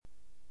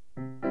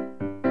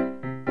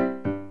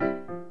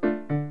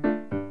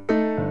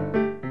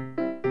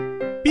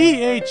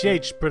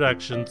PHH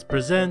Productions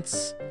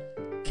presents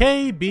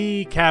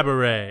KB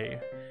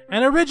Cabaret,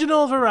 an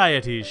original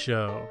variety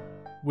show,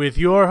 with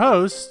your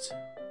host,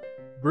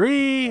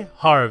 Bree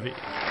Harvey.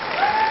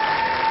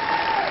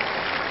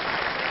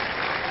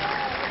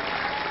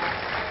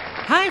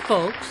 Hi,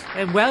 folks,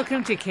 and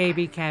welcome to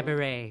KB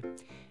Cabaret.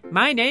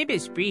 My name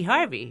is Bree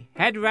Harvey,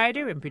 head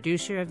writer and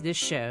producer of this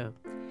show.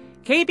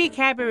 KB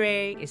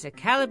Cabaret is a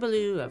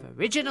calabaloo of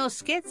original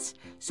skits,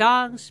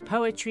 songs,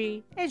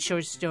 poetry, and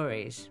short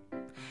stories.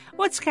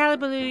 What's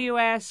calabaloo, you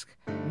ask?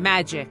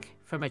 Magic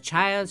from a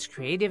child's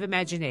creative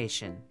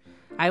imagination.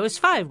 I was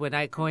 5 when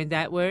I coined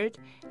that word,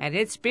 and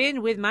it's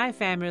been with my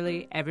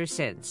family ever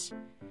since.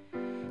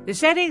 The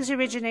settings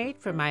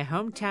originate from my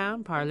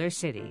hometown, Parlor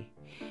City.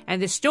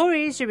 And the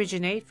stories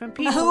originate from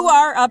people who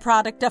are a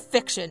product of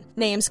fiction.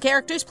 Names,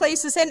 characters,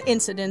 places, and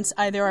incidents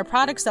either are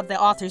products of the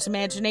author's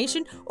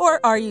imagination or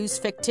are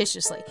used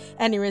fictitiously.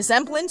 Any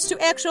resemblance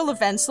to actual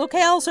events,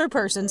 locales, or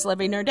persons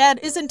living or dead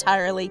is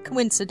entirely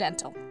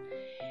coincidental.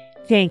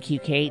 Thank you,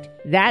 Kate.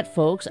 That,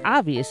 folks,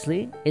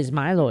 obviously, is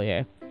my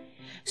lawyer.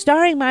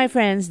 Starring my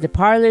friends, the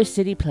Parlor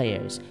City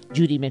Players,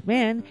 Judy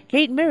McMahon,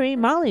 Kate Murray,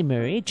 Molly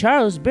Murray,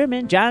 Charles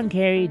Berman, John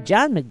Carey,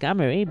 John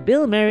Montgomery,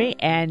 Bill Murray,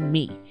 and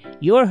me,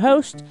 your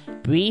host,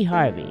 Bree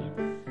Harvey.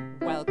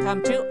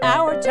 Welcome to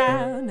our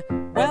town,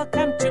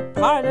 welcome to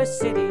Parlor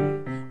City,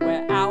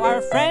 where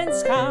our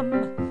friends come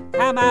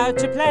out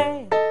to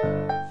play.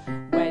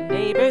 When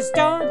neighbors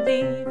don't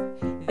leave,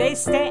 they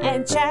stay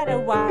and chat a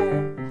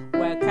while.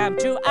 Welcome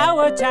to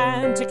our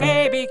town, to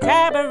KB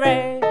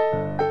Cabaret.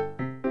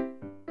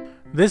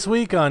 This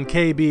week on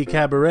KB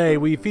Cabaret,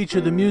 we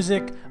feature the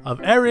music of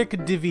Eric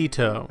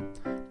DeVito,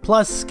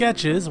 plus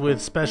sketches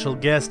with special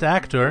guest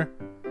actor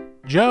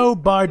Joe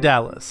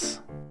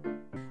Bardalis.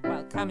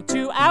 Welcome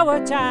to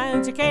our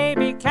town, to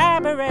KB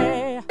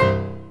Cabaret.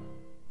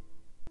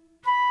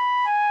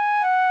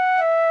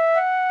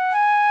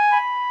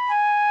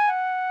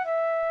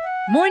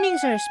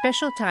 Mornings are a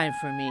special time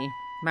for me.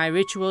 My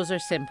rituals are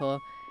simple.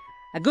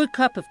 A good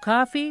cup of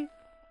coffee,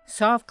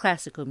 soft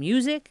classical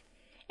music,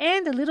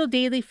 and a little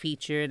daily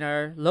feature in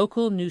our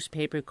local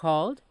newspaper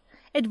called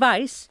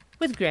Advice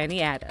with Granny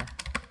Ada.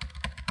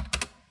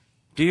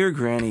 Dear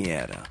Granny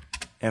Ada,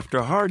 after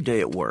a hard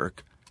day at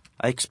work,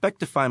 I expect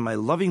to find my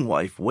loving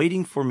wife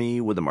waiting for me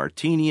with a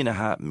martini and a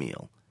hot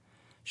meal.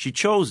 She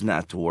chose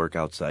not to work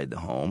outside the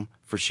home,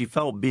 for she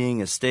felt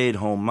being a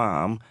stay-at-home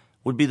mom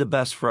would be the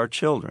best for our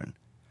children.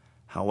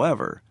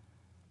 However,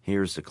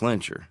 here's the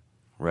clincher.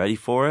 Ready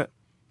for it?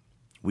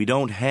 We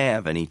don't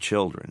have any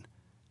children.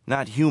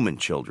 Not human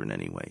children,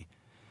 anyway.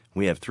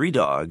 We have 3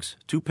 dogs,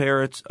 2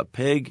 parrots, a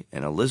pig,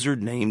 and a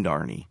lizard named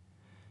Arnie.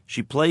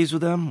 She plays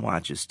with them,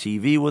 watches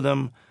TV with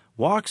them,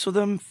 walks with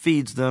them,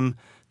 feeds them,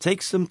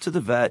 takes them to the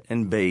vet,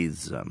 and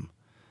bathes them.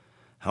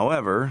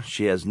 However,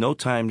 she has no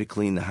time to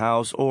clean the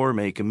house or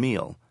make a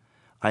meal.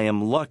 I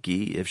am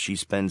lucky if she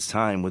spends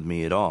time with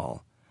me at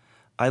all.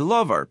 I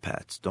love our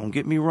pets, don't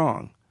get me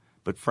wrong,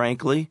 but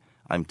frankly,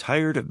 I'm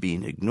tired of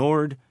being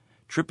ignored,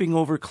 tripping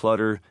over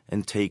clutter,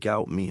 and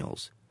take-out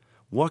meals.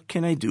 What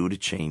can I do to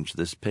change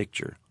this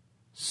picture?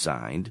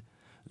 Signed,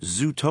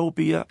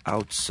 Zootopia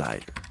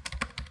Outsider.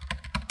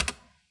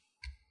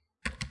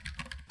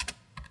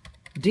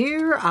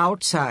 Dear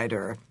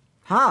Outsider,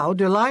 how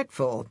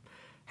delightful,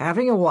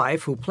 having a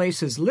wife who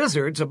places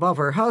lizards above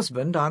her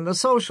husband on the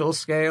social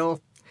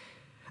scale.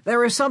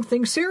 There is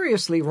something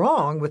seriously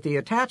wrong with the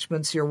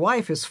attachments your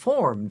wife has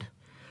formed.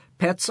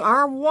 Pets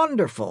are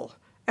wonderful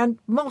and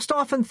most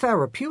often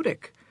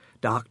therapeutic.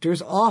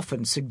 Doctors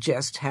often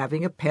suggest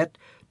having a pet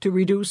to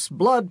reduce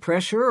blood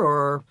pressure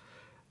or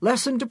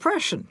lessen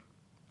depression.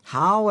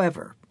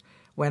 However,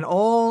 when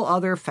all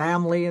other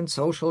family and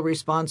social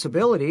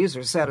responsibilities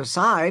are set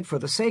aside for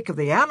the sake of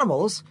the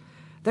animals,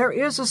 there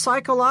is a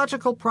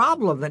psychological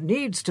problem that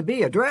needs to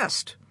be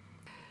addressed.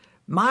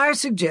 My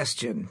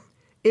suggestion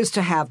is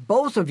to have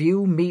both of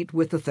you meet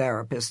with the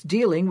therapist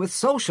dealing with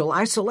social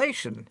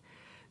isolation.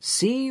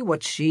 See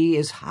what she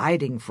is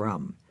hiding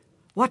from,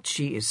 what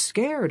she is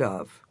scared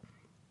of.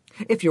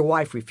 If your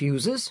wife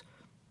refuses,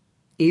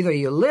 either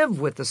you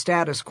live with the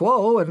status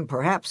quo and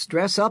perhaps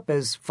dress up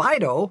as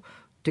Fido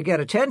to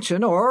get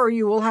attention, or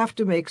you will have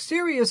to make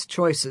serious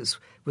choices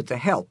with the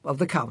help of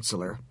the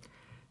counselor.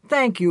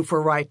 Thank you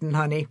for writing,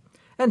 honey,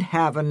 and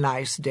have a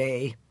nice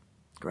day.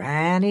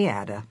 Granny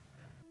Ada.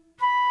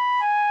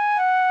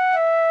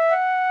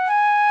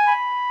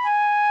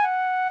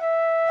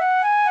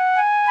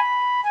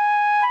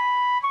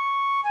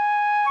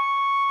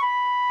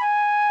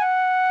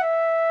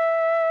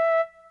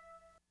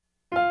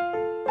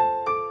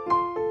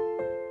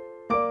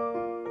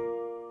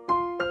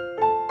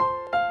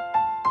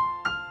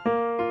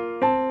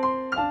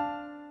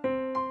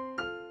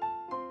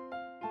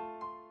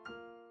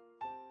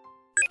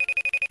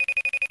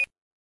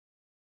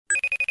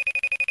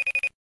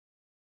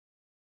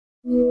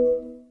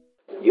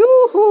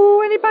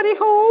 Yoo-hoo! Anybody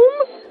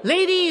home?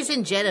 Ladies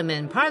and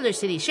gentlemen, Parlor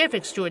City Chef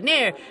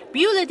Extraordinaire,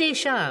 Beulah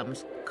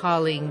Deschamps,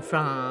 calling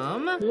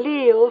from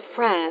Lille,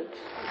 France.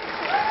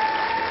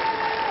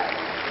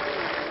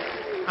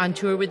 On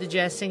tour with the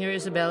jazz singer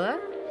Isabella?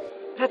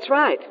 That's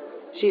right.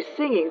 She's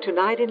singing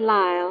tonight in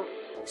Lyle.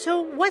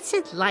 So what's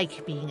it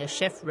like being a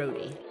chef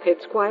roadie?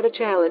 It's quite a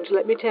challenge,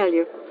 let me tell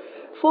you.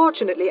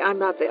 Fortunately, I'm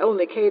not the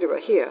only caterer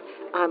here.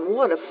 I'm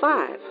one of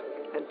 5.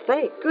 And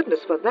thank goodness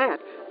for that.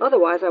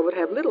 Otherwise, I would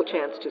have little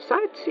chance to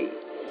sightsee.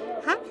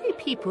 How many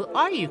people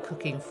are you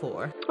cooking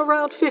for?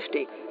 Around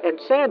 50, and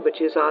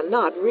sandwiches are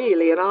not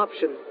really an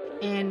option.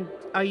 And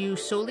are you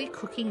solely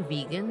cooking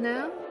vegan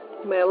now?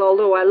 Well,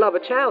 although I love a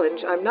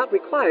challenge, I'm not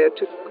required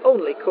to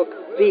only cook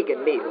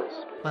vegan meals.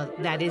 Well,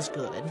 that is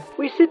good.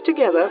 We sit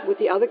together with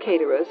the other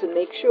caterers and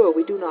make sure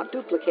we do not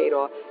duplicate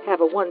or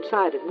have a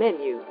one-sided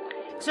menu.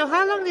 So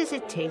how long does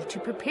it take to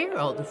prepare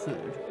all the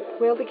food?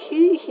 Well, the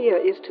key here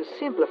is to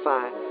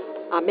simplify.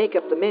 I make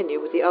up the menu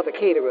with the other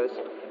caterers.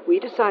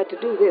 We decide to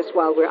do this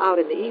while we're out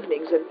in the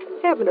evenings and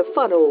having a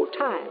fun old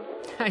time.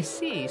 I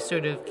see,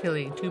 sort of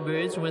killing 2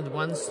 birds with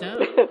 1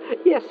 stone.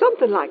 Yes,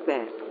 something like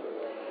that.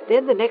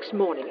 Then the next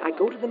morning I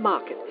go to the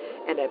market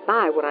and I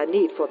buy what I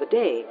need for the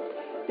day.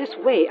 This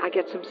way I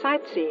get some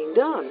sightseeing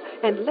done.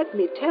 And let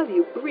me tell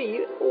you,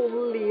 Brie,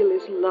 Lille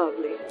is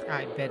lovely.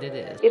 I bet it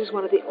is. It is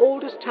one of the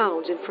oldest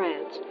towns in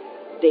France,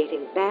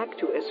 dating back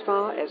to as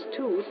far as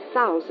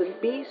 2000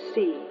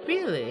 B.C.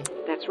 Really?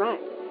 That's right.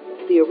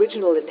 The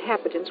original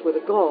inhabitants were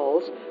the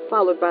Gauls,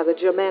 followed by the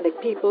Germanic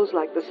peoples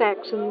like the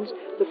Saxons,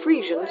 the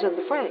Frisians, and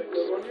the Franks.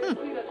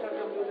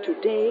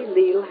 Today,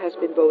 Lille has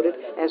been voted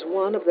as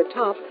one of the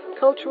top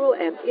cultural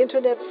and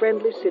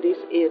internet-friendly cities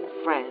in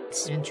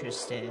France.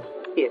 Interesting.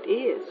 It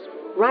is.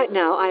 Right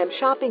now, I am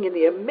shopping in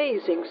the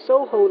amazing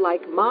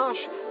Soho-like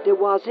Marche de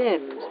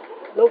Voisins,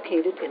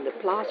 located in the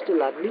Place de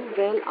la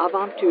Nouvelle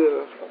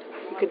Aventure.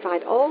 You can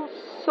find all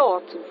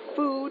sorts of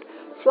food,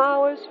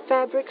 flowers,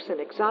 fabrics,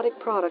 and exotic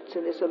products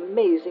in this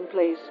amazing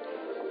place.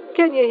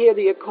 Can you hear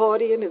the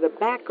accordion in the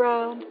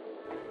background?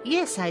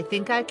 Yes, I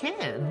think I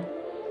can.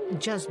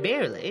 Just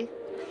barely.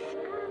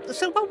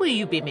 So what will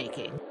you be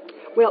making?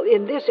 Well,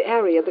 in this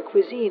area, the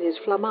cuisine is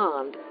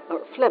Flamand,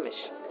 or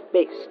Flemish,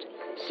 based.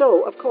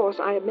 So, of course,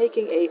 I am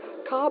making a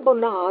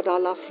carbonade à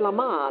la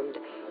Flamande,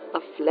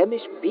 a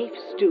Flemish beef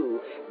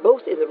stew,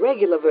 both in the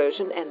regular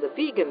version and the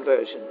vegan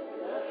version.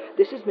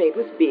 This is made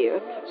with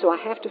beer, so I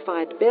have to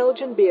find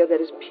Belgian beer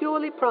that is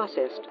purely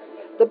processed.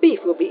 The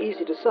beef will be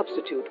easy to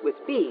substitute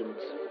with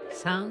beans.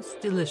 Sounds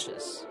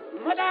delicious.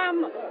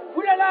 Madame!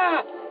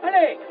 Oulala!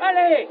 Allez!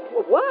 Allez!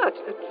 What?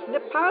 Ne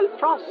parle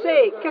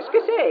français. Qu'est-ce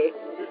que c'est?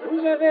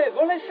 Vous avez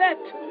volé 7!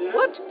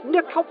 What?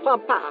 Ne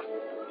comprends pas.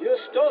 You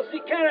stole the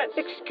carrots!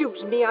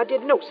 Excuse me, I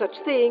did no such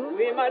thing.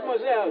 Oui,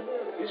 mademoiselle.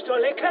 You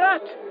stole les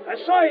carottes! I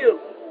saw you!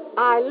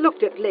 I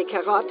looked at les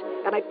carottes,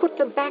 and I put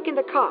them back in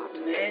the cart.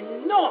 Mais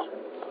non!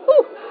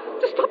 Oh,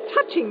 just stop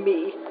touching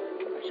me. I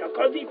shall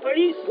call the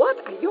police! What?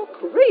 You're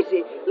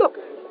crazy. Look,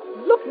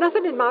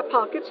 nothing in my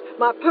pockets,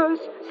 my purse,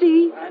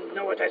 see? I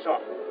know what I saw.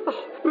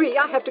 Oh, Bree,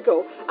 I have to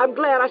go. I'm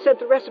glad I sent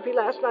the recipe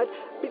last night.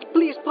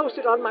 Please post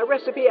it on my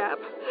recipe app.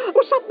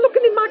 Oh, stop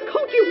looking in my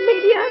coat, you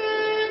maniac!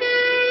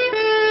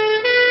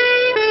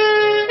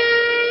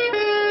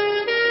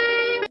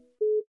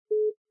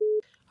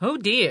 Oh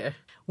dear.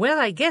 Well,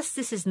 I guess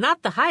this is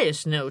not the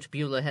highest note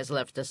Beulah has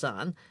left us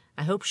on.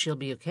 I hope she'll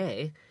be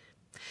okay.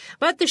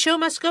 But the show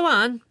must go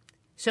on.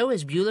 So,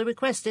 as Beulah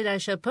requested, I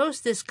shall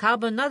post this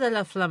carbonade à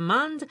la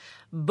Flamande,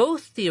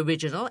 both the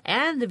original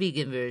and the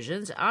vegan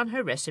versions, on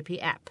her recipe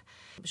app.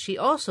 She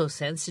also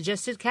sent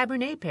suggested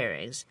Cabernet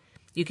pairings.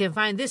 You can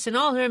find this and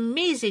all her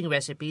amazing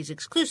recipes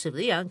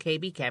exclusively on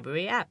KB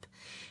Cabaret app.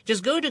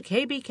 Just go to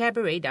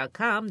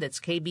KBKabaret.com, that's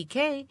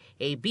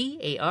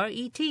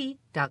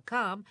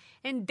KBKabaret.com,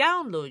 and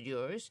download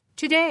yours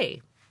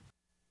today.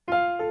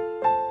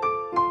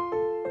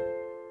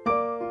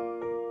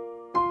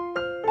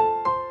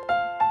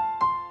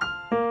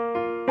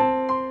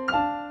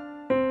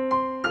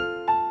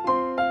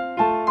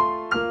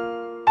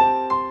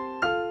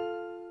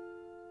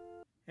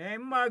 Hey,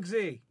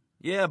 Muggsy.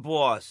 Yeah,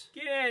 boss.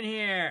 Get in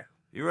here.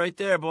 You right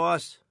there,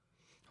 boss.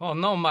 Oh,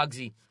 no,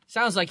 Muggsy.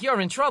 Sounds like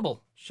you're in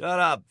trouble. Shut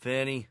up,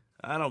 Fanny.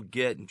 I don't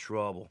get in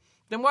trouble.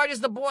 Then why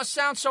does the boss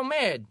sound so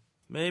mad?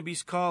 Maybe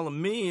he's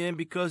calling me in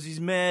because he's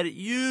mad at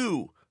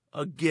you.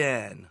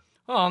 Again.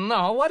 Oh,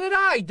 no, what did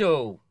I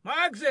do?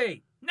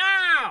 Muggsy,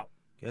 now!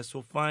 Guess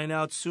we'll find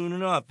out soon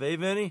enough, eh,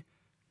 Vinny?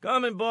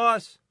 Coming,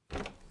 boss.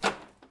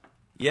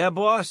 Yeah,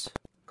 boss?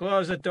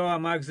 Close the door,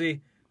 Muggsy.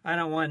 I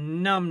don't want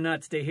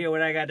numbnuts to hear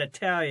what I got to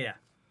tell you.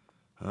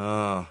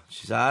 Oh,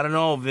 I don't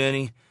know,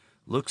 Vinny.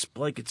 Looks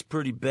like it's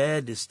pretty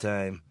bad this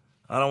time.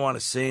 I don't want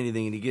to say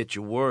anything to get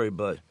you worried,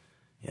 but,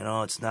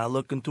 it's not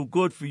looking too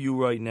good for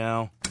you right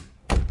now.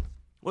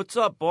 What's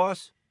up,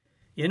 boss?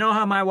 You know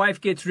how my wife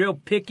gets real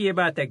picky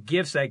about the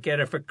gifts I get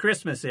her for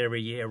Christmas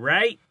every year,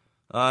 right?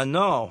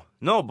 No.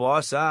 No,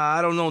 boss.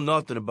 I don't know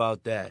nothing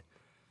about that.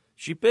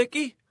 She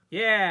picky?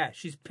 Yeah,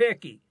 she's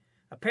picky.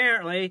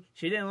 Apparently,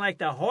 she didn't like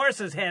the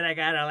horse's head I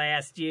got her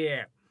last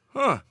year.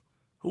 Huh.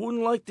 Who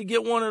wouldn't like to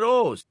get one of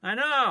those? I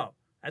know.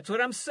 That's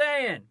what I'm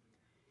saying.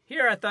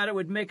 Here I thought it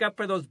would make up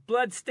for those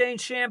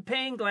blood-stained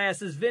champagne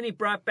glasses Vinny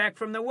brought back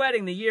from the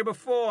wedding the year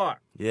before.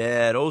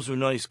 Yeah, those were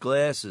nice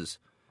glasses.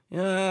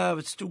 Yeah,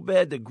 it's too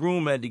bad the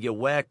groom had to get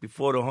whacked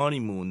before the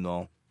honeymoon,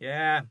 though.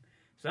 Yeah,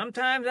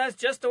 sometimes that's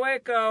just the way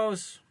it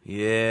goes.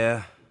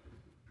 Yeah.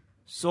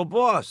 So,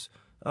 boss,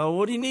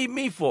 what do you need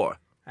me for?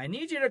 I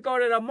need you to go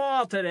to the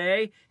mall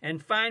today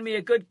and find me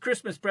a good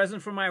Christmas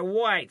present for my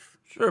wife.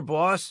 Sure,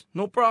 boss.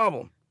 No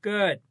problem.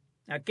 Good.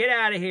 Now get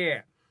out of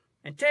here.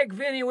 And take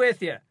Vinny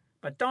with you.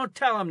 But don't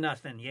tell him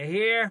nothing, you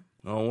hear?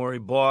 Don't worry,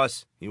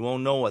 boss. He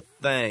won't know a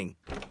thing.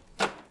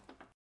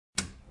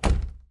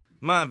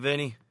 Come on,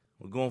 Vinny.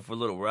 We're going for a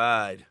little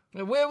ride.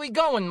 Where are we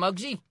going,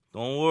 Muggsy?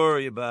 Don't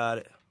worry about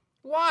it.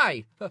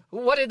 Why?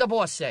 What did the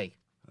boss say?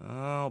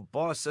 Oh,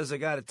 boss says I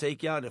gotta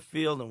take you out in the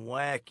field and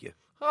whack you.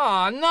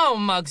 Oh, no,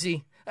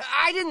 Muggsy.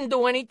 I didn't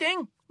do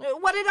anything.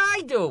 What did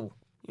I do?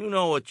 You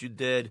know what you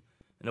did,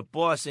 and the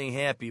boss ain't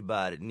happy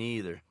about it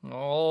neither.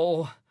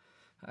 Oh,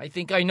 I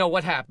think I know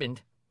what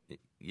happened.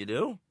 You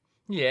do?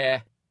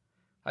 Yeah.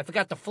 I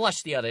forgot to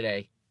flush the other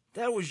day.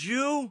 That was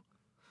you?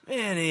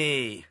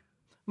 Vinny.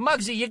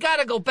 Muggsy, you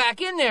gotta go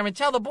back in there and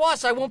tell the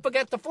boss I won't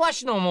forget to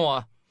flush no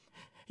more.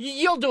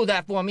 You'll do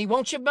that for me,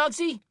 won't you,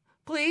 Muggsy?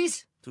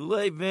 Please? Too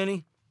late,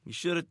 Vinny. You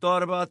should have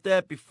thought about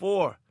that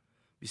before.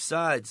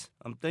 Besides,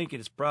 I'm thinking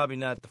it's probably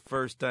not the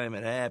first time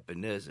it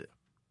happened, is it?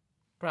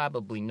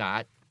 Probably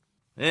not.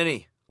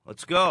 Vinny,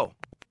 let's go.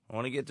 I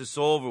want to get this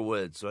over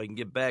with so I can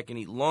get back and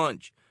eat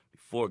lunch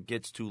before it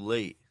gets too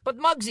late. But,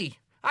 Muggsy,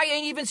 I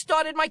ain't even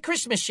started my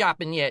Christmas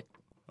shopping yet.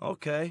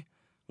 Okay,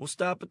 we'll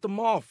stop at the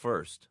mall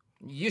first.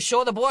 You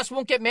sure the boss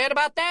won't get mad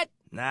about that?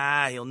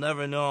 Nah, he'll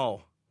never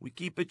know. We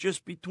keep it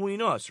just between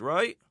us,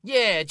 right?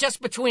 Yeah,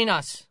 just between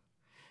us.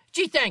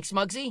 Gee, thanks,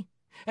 Muggsy.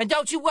 And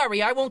don't you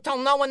worry, I won't tell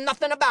no one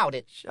nothing about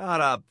it.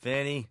 Shut up,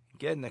 Vinny.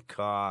 Get in the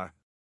car.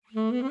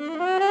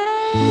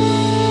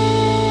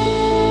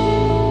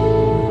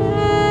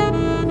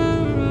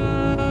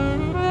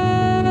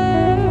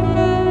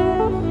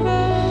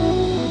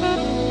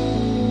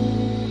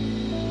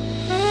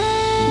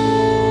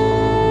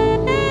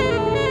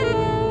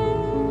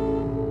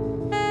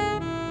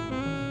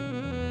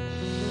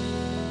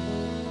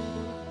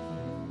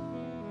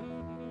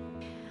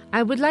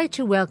 I would like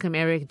to welcome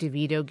Eric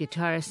DeVito,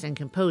 guitarist and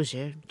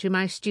composer, to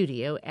my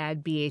studio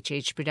at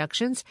BHH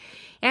Productions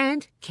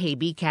and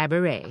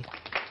KBKabaret.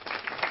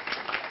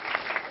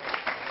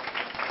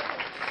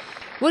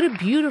 What a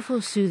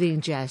beautiful, soothing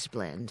jazz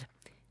blend.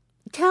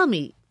 Tell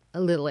me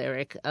a little,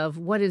 Eric, of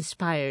what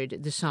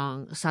inspired the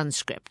song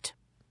Sunscript.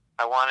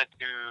 I wanted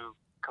to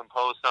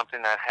compose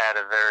something that had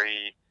a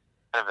very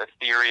kind of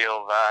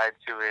ethereal vibe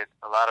to it.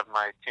 A lot of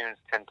my tunes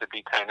tend to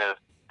be kind of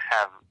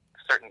have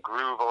certain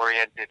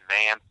groove-oriented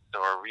vamps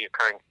or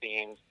reoccurring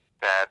themes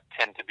that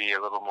tend to be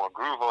a little more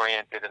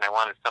groove-oriented, and I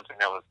wanted something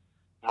that was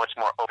much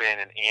more open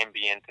and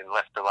ambient and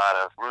left a lot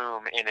of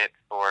room in it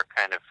for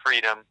kind of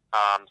freedom.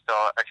 So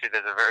actually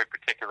there's a very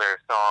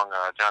particular song,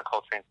 John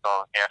Coltrane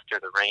song, After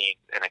the Rain,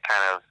 and it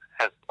kind of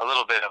has a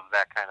little bit of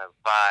that kind of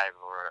vibe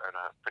or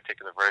a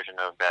particular version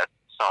of that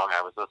song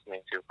I was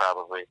listening to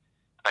probably.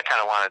 I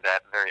kind of wanted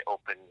that very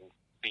open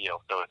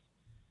feel, so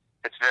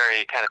it's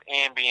very kind of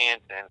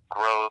ambient and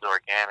grows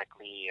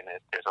organically, and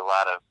there's a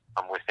lot of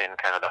within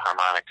kind of the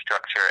harmonic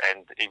structure,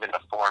 and even the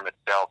form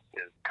itself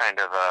is kind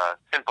of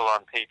simple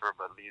on paper,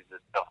 but leaves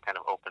itself kind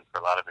of open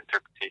for a lot of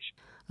interpretation.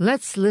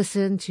 Let's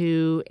listen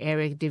to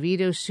Eric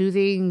DeVito's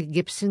soothing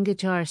Gibson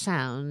guitar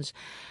sounds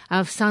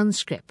of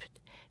Sunscript,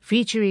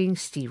 featuring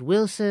Steve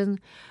Wilson,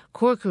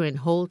 Corcoran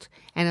Holt,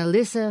 and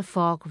Alyssa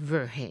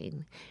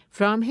Falk-Verheyen,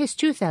 from his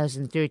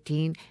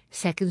 2013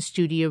 second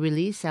studio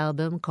release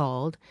album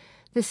called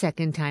The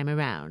Second Time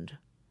Around.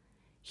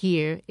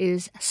 Here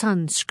is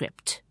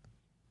Sunscript.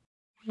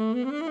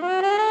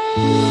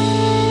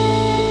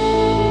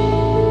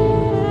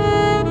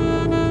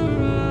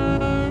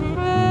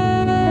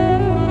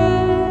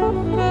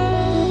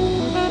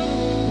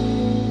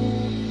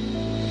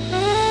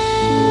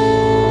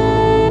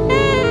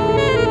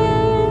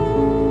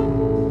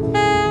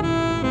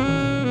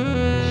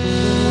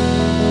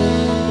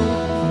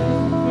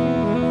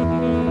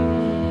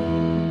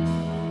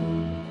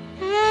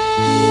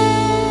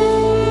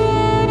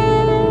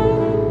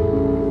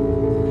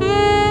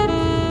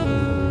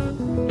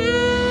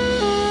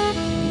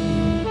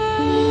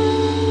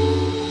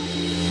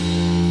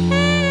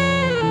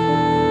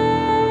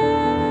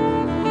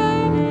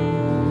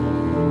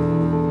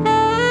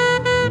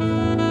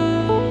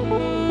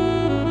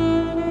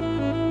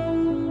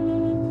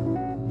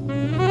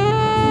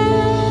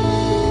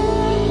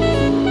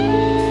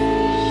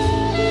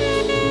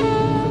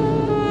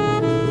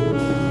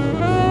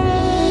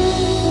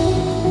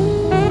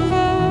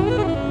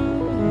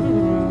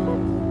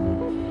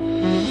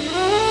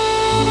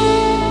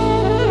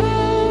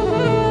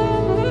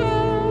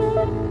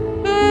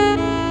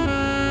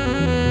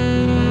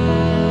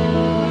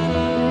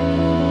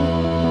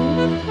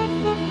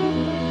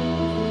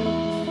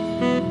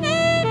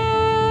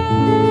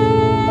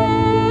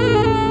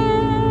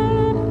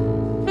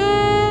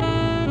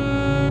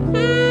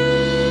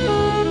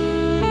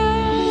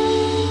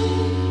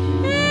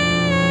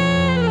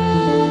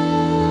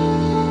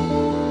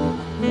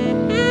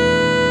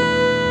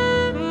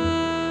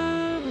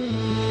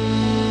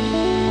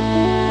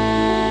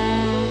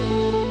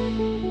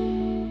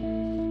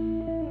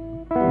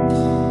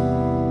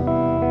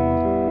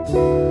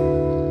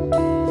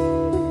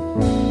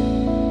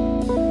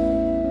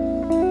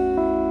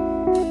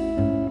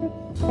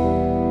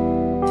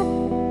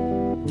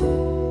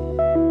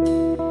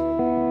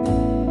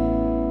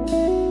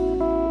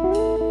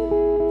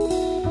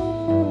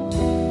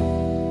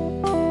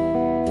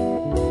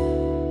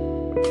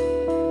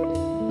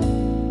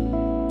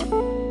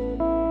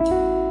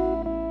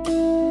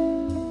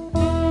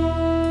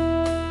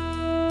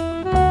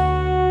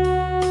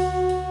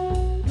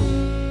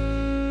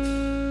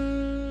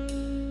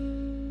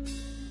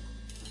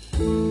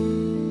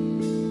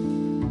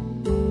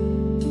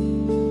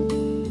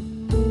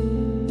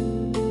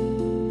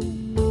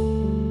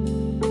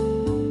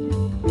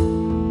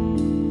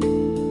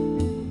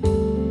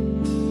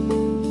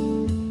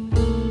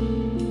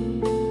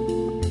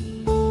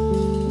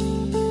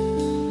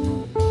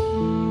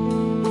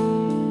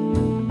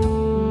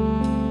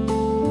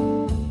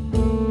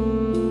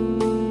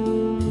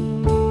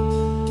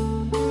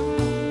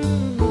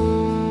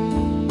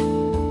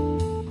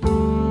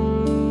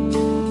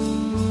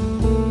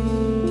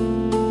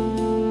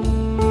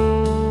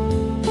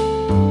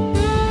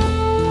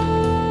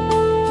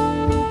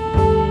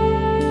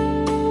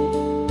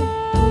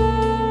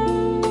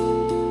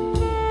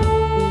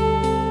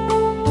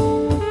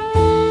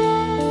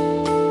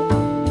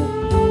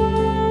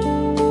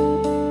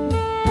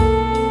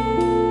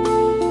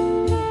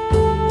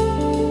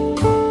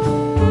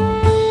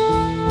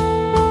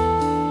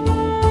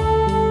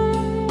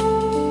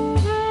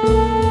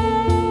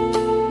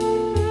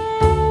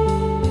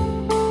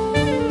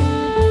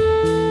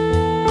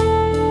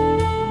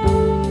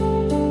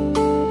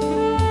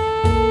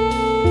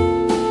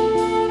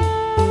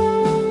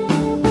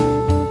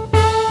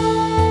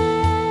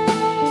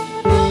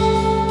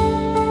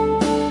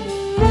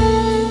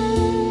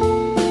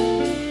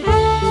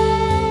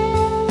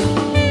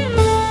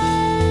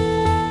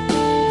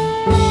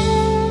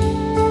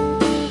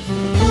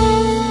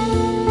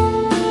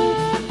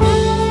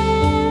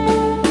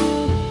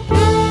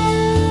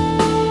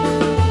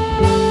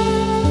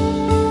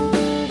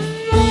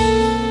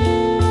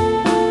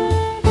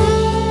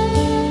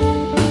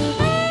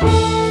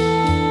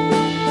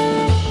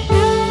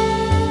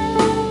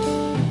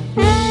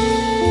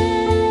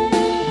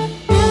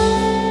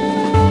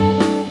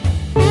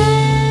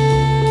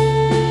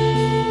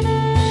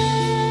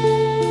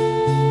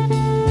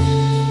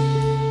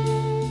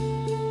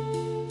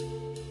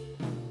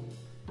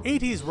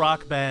 '80s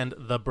rock band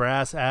The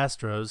Brass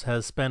Astros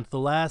has spent the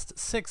last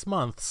 6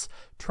 months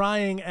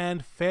trying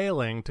and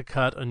failing to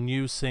cut a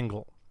new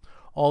single.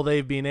 All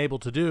they've been able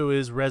to do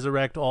is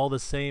resurrect all the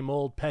same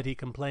old petty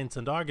complaints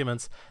and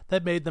arguments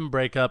that made them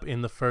break up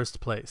in the first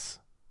place.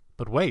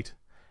 But wait,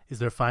 is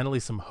there finally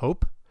some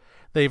hope?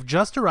 They've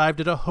just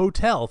arrived at a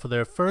hotel for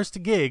their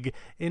first gig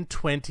in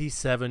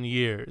 27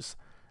 years.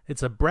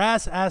 It's a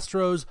Brass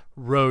Astros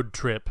road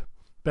trip.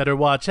 Better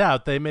watch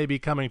out, they may be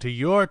coming to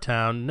your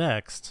town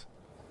next.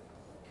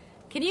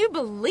 Can you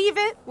believe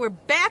it? We're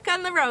back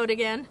on the road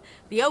again.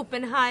 The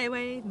open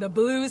highway, the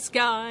blue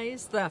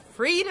skies, the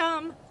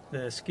freedom.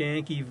 The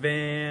skanky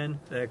van,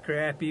 the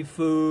crappy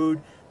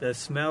food, the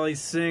smelly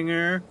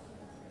singer.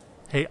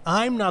 Hey,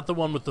 I'm not the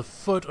one with the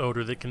foot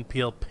odor that can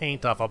peel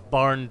paint off a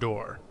barn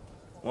door.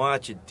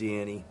 Watch it,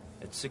 Danny.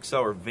 That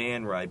 6-hour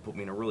van ride put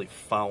me in a really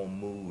foul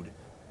mood.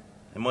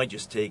 I might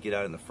just take it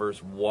out on the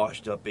first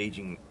washed-up,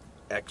 aging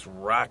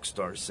ex-rock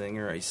star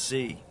singer I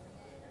see.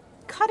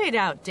 Cut it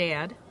out,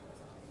 Dad.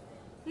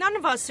 None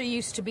of us are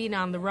used to being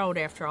on the road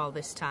after all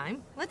this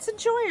time. Let's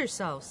enjoy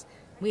ourselves.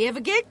 We have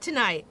a gig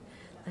tonight.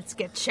 Let's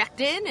get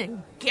checked in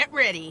and get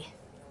ready.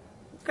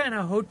 What kind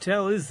of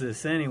hotel is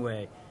this,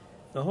 anyway?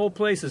 The whole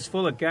place is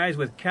full of guys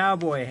with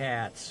cowboy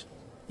hats.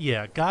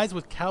 Yeah, guys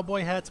with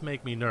cowboy hats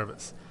make me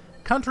nervous.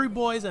 Country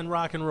boys and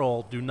rock and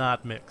roll do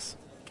not mix.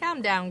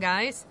 Calm down,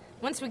 guys.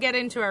 Once we get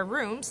into our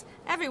rooms,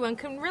 everyone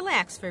can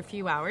relax for a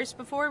few hours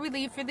before we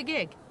leave for the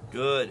gig.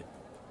 Good.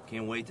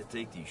 Can't wait to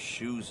take these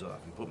shoes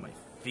off and put my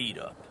feet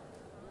up.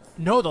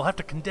 No, they'll have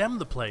to condemn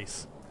the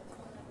place.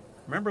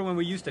 Remember when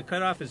we used to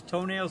cut off his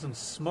toenails and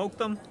smoke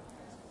them?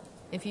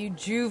 If you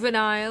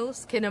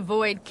juveniles can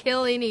avoid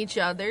killing each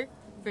other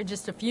for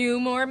just a few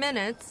more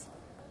minutes,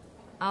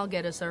 I'll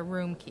get us our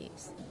room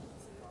keys.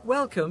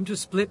 Welcome to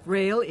Split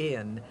Rail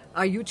Inn.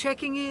 Are you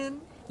checking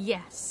in?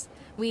 Yes,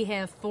 we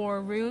have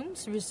 4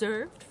 rooms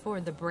reserved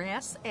for the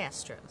Brass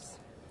Astros.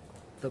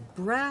 The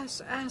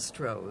Brass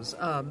Astros?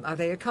 Are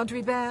they a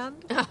country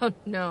band? Oh,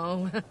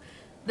 no.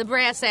 The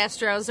Brass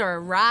Astros are a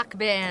rock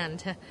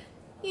band.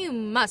 You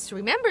must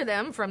remember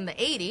them from the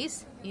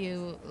 80s.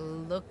 You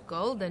look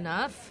old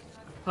enough.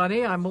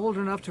 Honey, I'm old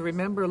enough to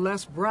remember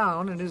Les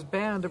Brown and his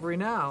band of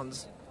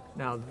renowns.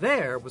 Now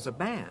there was a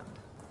band.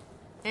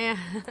 Yeah,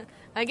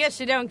 I guess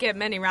you don't get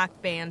many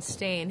rock bands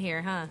staying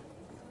here, huh?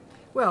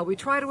 Well, we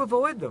try to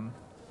avoid them.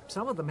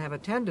 Some of them have a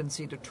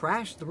tendency to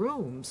trash the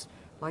rooms,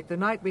 like the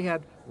night we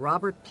had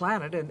Robert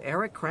Planet and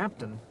Eric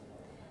Crampton.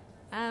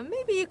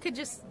 Maybe you could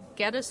just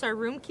get us our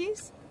room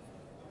keys?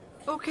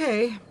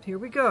 Okay, here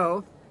we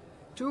go.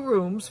 2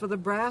 rooms for the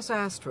Brass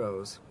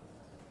Astros.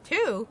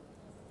 2?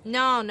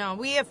 No,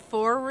 we have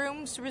 4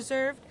 rooms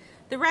reserved.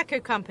 The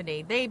record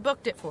company, they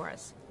booked it for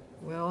us.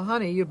 Well,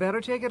 honey, you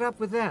better take it up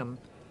with them.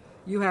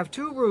 You have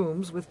 2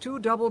 rooms with 2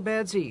 double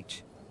beds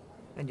each.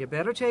 And you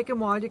better take them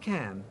while you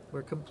can.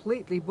 We're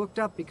completely booked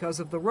up because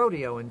of the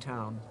rodeo in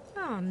town.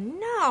 Oh,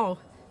 no.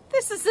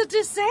 This is a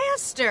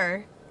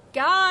disaster.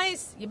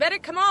 Guys, you better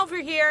come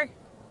over here.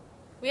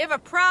 We have a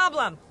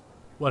problem.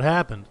 What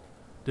happened?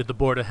 Did the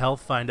Board of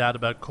Health find out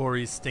about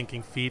Corey's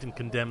stinking feet and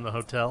condemn the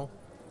hotel?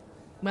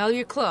 Well,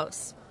 you're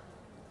close.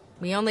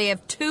 We only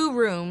have 2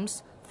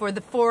 rooms for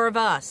the 4 of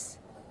us.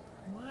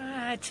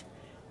 What?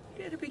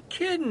 You gotta be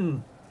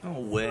kidding. No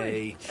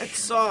way. That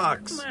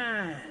sucks. Come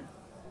on.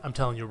 I'm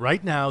telling you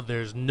right now,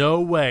 there's no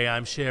way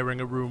I'm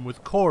sharing a room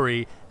with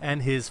Corey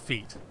and his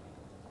feet.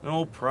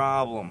 No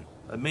problem.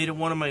 I made it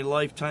one of my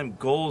lifetime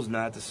goals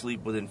not to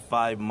sleep within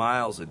 5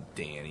 miles of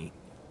Danny.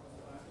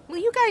 Well,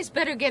 you guys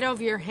better get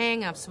over your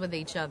hang-ups with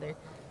each other,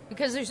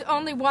 because there's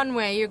only one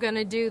way you're going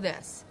to do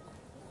this.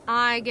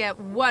 I get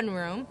 1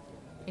 room,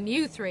 and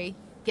you 3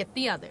 get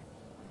the other.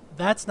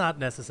 That's not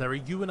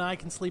necessary. You and I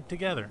can sleep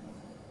together.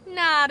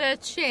 Not a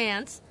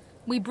chance.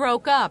 We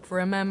broke up,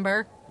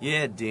 remember?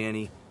 Yeah,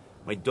 Danny.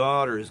 My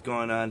daughter has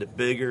gone on to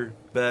bigger,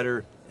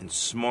 better, and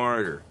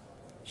smarter.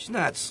 She's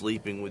not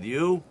sleeping with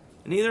you,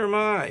 and neither am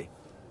I.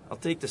 I'll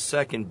take the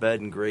second bed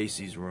in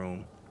Gracie's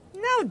room.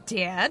 No,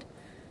 Dad.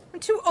 I'm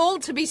too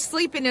old to be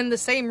sleeping in the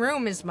same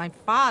room as my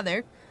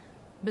father.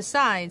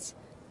 Besides,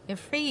 your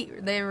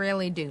feet, they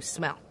really do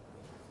smell.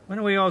 Why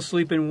don't we all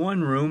sleep in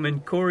one room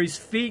and Corey's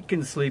feet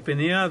can sleep in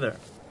the other?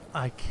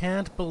 I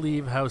can't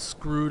believe how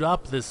screwed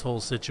up this whole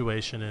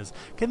situation is.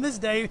 Can this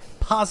day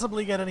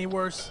possibly get any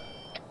worse?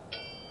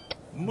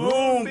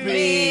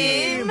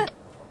 Moonbeam!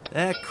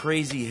 That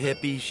crazy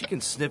hippie, she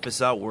can sniff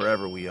us out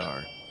wherever we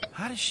are.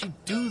 How does she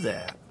do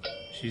that?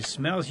 She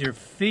smells your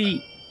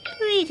feet.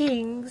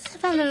 Greetings,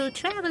 fellow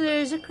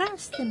travelers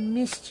across the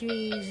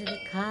mysteries of the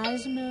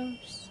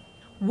cosmos.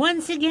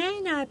 Once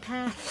again, our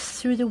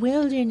paths through the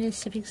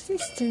wilderness of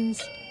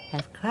existence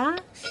have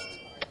crossed.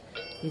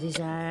 It is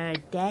our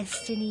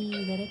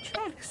destiny that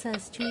attracts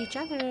us to each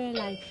other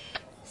like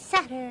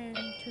Saturn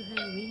to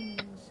her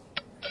rings.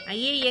 I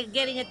hear you're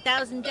getting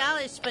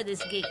 $1,000 for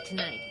this gig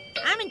tonight.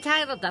 I'm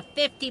entitled to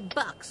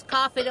 $50.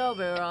 Cough it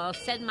over or I'll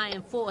send my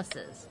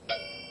enforcers.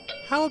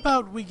 How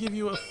about we give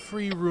you a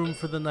free room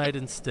for the night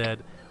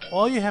instead?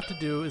 All you have to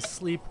do is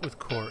sleep with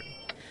Corey.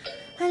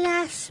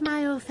 Alas,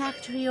 my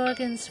olfactory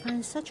organs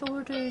find such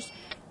orders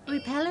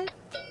repellent.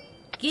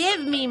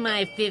 Give me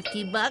my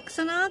 $50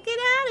 and I'll get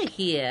out of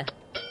here.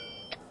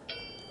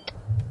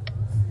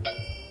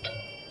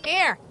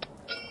 Here,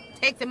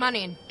 take the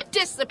money and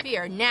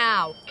disappear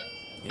now.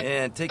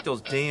 Yeah, and take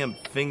those damn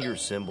finger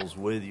symbols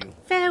with you.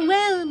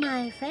 Farewell,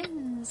 my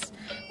friends.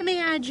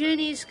 May our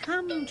journeys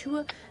come to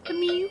a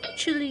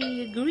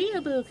mutually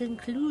agreeable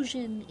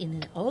conclusion in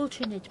an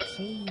alternate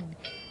plane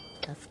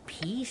of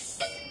peace.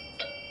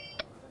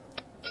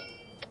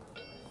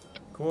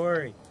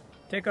 Corey,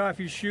 take off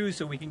your shoes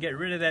so we can get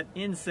rid of that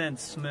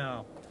incense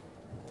smell.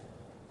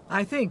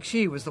 I think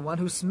she was the one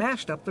who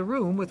smashed up the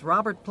room with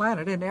Robert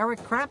Planet and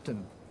Eric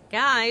Crampton.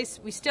 Guys,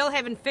 we still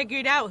haven't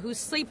figured out who's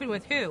sleeping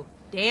with who.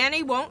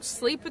 Danny won't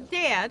sleep with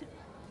Dad.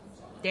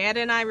 Dad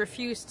and I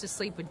refuse to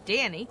sleep with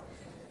Danny.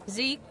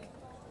 Zeke,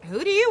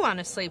 who do you want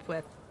to sleep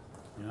with?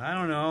 I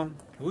don't know.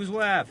 Who's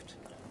left?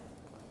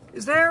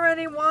 Is there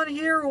anyone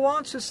here who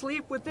wants to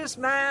sleep with this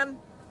man?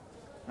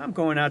 I'm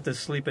going out to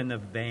sleep in the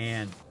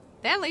van.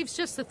 That leaves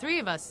just the 3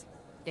 of us.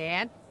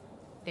 Dad,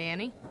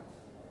 Danny.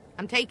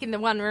 I'm taking the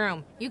 1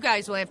 room. You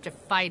guys will have to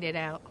fight it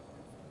out.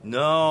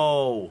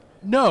 No.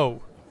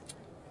 No!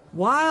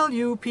 While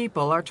you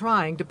people are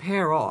trying to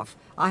pair off,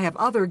 I have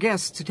other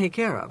guests to take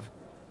care of.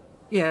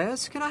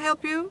 Yes, can I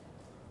help you?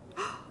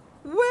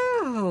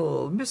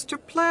 Well, Mr.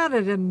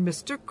 Planet and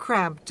Mr.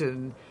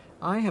 Crampton,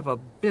 I have a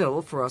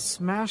bill for a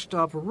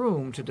smashed-up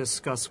room to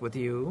discuss with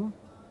you.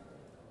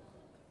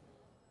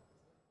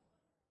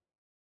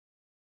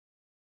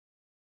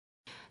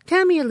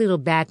 Tell me a little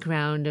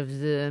background of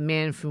the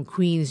man from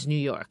Queens, New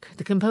York,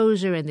 the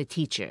composer and the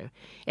teacher,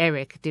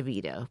 Eric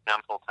DeVito. I'm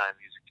a full-time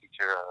music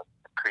teacher.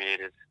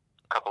 Created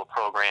a couple of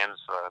programs,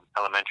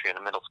 elementary and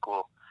a middle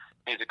school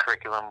music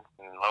curriculum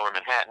in Lower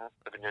Manhattan.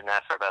 I've been doing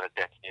that for about a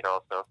decade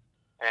also.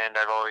 And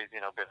I've always,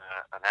 been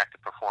an active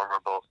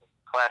performer, both in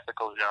the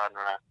classical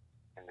genre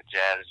and the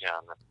jazz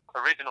genre.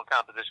 Original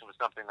composition was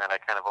something that I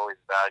kind of always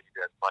valued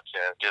as much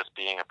as just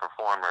being a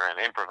performer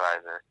and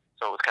improviser.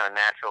 So it was kind of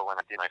natural when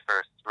I did my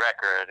first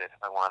record,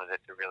 I wanted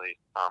it to really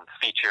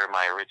feature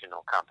my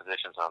original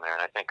compositions on there.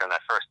 And I think on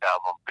that first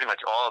album, pretty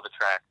much all of the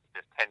tracks,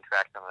 there's 10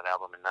 tracks on that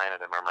album, and 9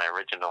 of them are my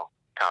original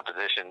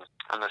compositions.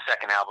 On the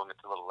second album,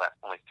 it's a little less,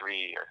 only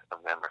 3 of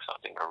them or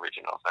something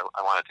originals.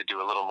 I wanted to do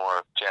a little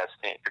more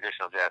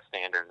traditional jazz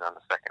standards on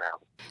the second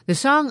album. The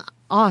song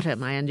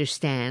Autumn, I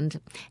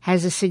understand,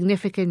 has a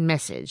significant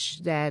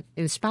message that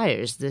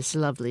inspires this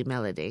lovely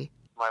melody.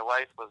 My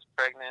wife was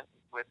pregnant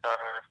with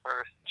our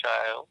first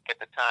child. At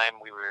the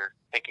time, we were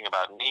thinking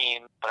about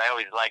names, but I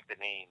always liked the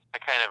name. I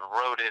kind of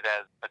wrote it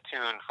as a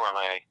tune for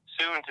my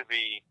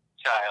soon-to-be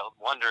child,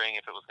 wondering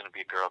if it was going to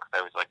be a girl because I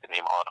always liked the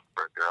name Autumn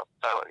for a girl.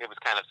 So it was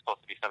kind of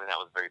supposed to be something that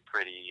was very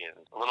pretty and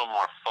a little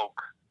more folk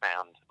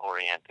sound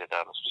oriented,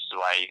 which is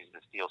why I used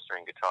the steel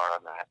string guitar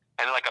on that.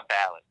 And like a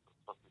ballad. It was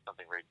supposed to be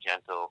something very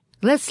gentle.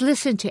 Let's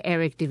listen to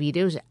Eric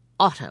DeVito's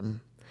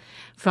Autumn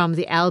from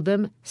the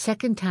album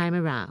Second Time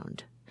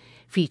Around,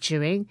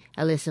 featuring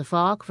Alyssa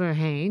Falk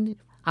Verheyen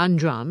on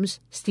drums,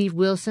 Steve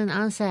Wilson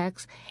on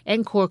sax,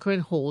 and Corcoran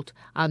Holt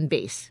on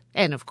bass,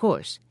 and of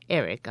course,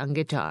 Eric on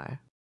guitar.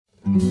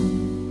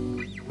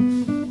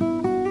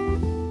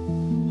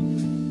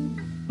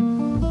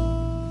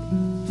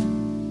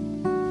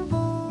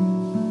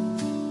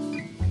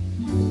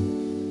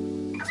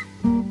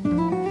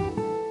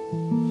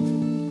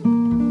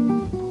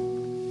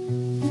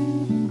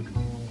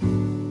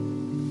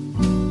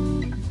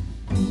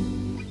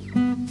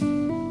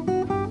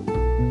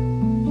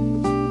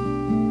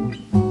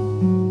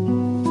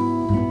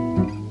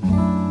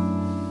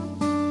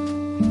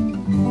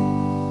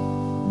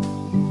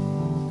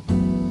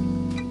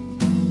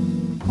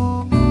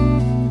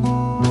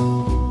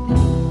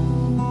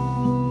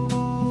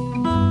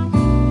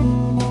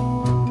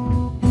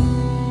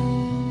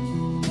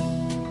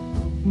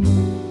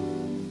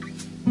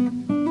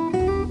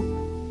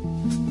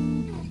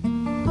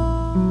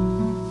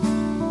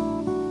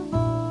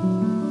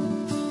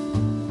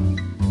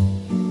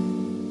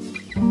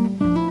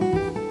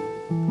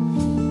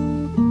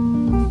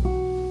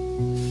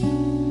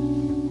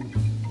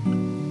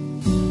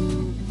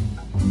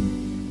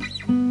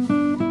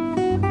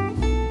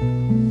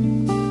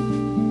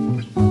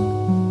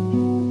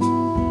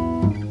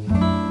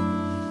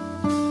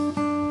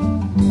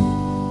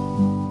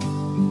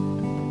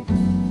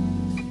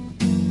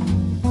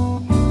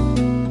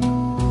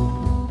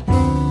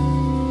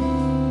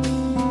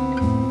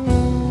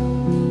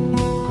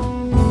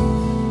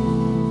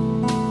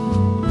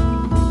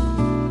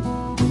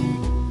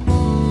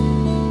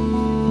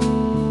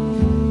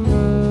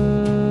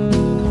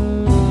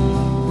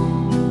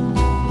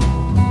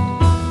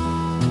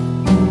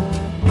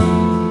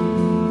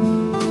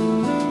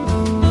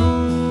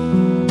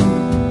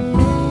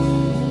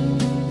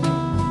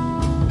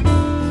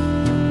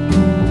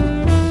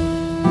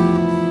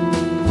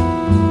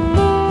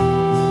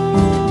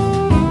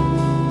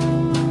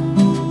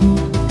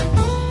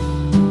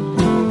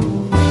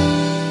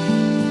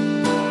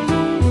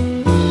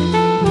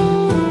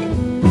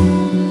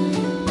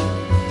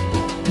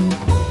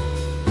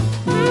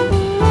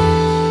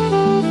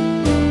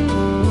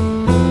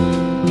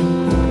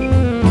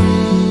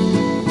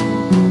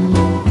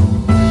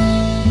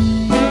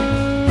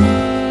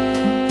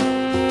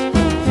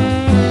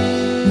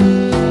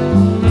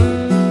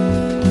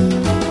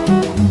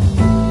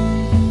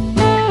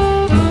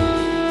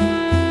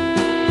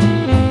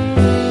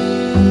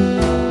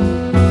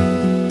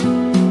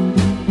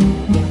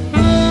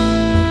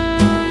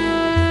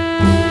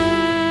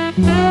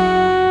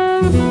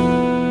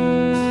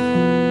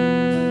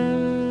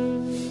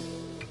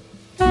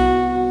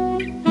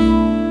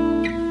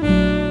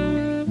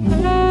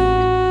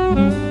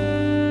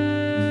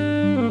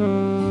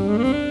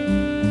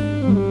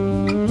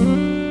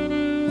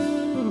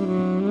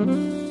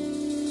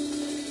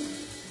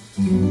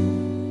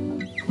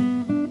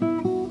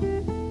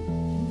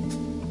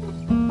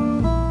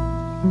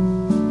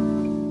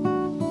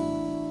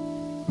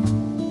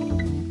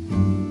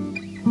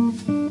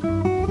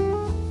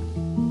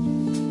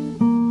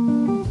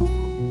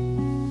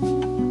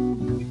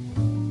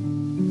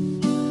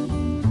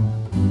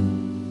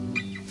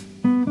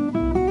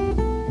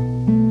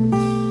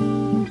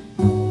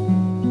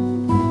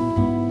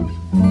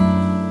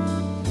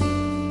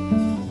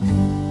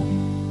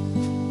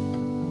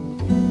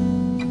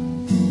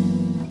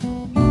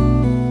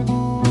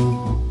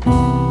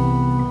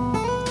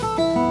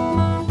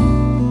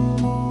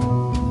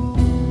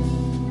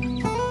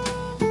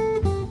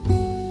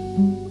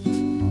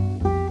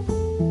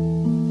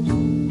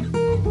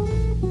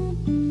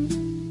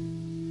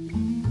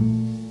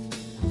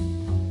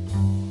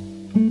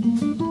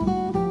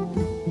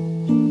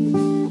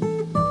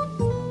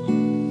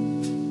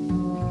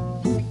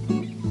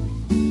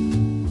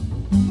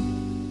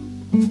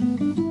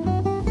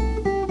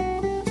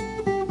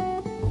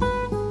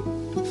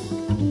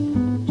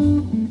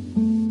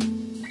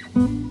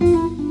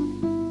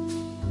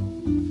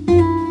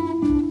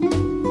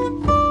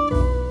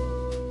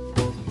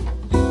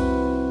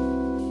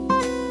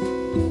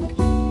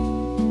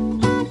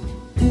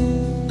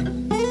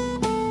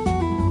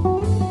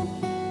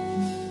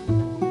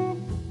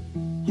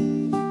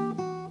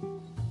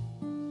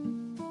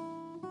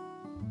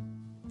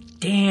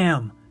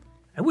 Damn.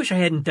 I wish I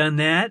hadn't done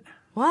that.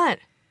 What?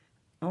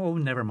 Oh,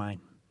 never mind.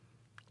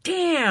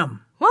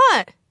 Damn!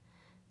 What?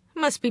 It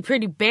must be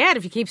pretty bad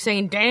if you keep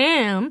saying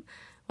damn.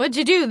 What'd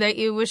you do that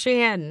you wish you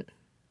hadn't?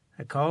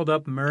 I called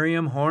up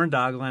Miriam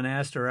Horndoggle and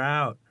asked her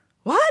out.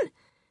 What?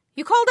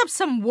 You called up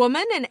some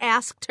woman and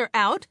asked her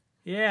out?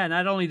 Yeah,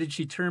 not only did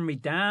she turn me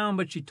down,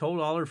 but she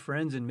told all her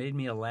friends and made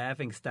me a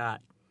laughing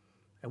stock.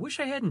 I wish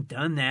I hadn't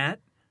done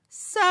that.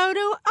 So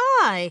do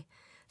I.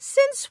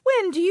 Since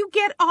when do you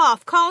get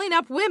off calling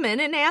up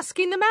women and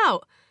asking them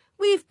out?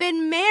 We've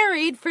been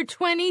married for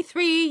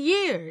 23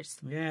 years.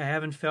 Yeah, I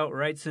haven't felt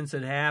right since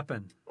it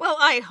happened. Well,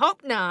 I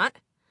hope not.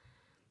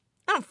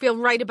 I don't feel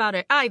right about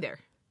it either.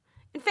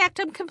 In fact,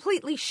 I'm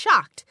completely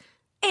shocked,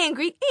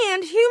 angry,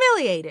 and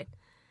humiliated.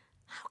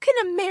 How can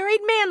a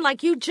married man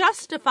like you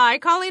justify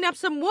calling up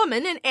some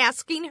woman and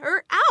asking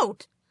her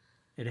out?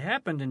 It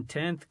happened in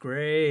 10th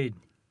grade.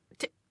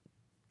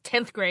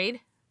 10th grade?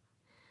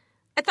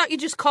 I thought you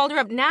just called her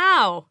up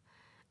now.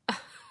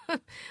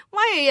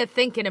 Why are you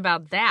thinking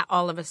about that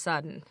all of a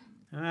sudden?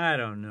 I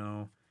don't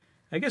know.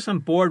 I guess I'm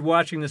bored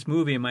watching this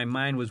movie and my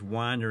mind was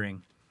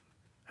wandering.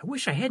 I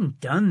wish I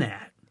hadn't done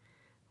that.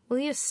 Will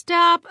you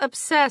stop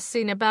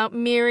obsessing about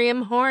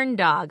Miriam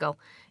Horndoggle?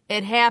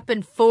 It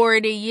happened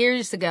 40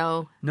 years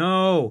ago.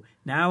 No,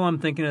 now I'm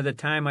thinking of the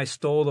time I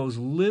stole those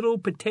little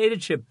potato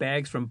chip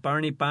bags from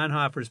Barney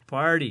Bonhoeffer's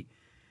party.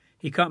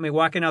 He caught me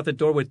walking out the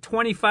door with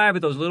 25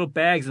 of those little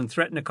bags and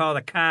threatened to call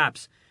the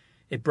cops.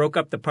 It broke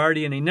up the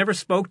party and he never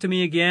spoke to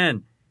me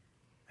again.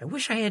 I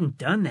wish I hadn't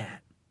done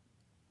that.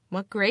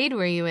 What grade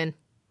were you in?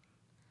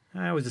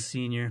 I was a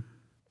senior.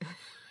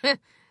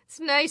 It's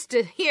nice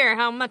to hear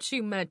how much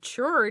you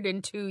matured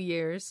in 2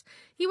 years.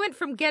 You went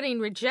from getting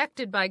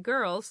rejected by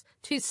girls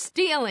to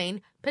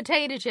stealing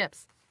potato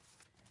chips.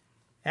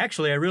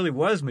 Actually, I really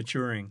was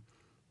maturing.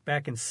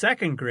 Back in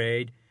 2nd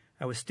grade,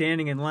 I was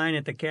standing in line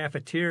at the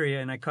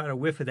cafeteria and I caught a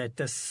whiff of that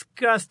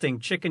disgusting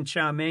chicken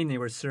chow mein they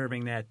were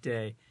serving that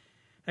day.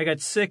 I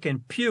got sick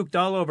and puked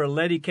all over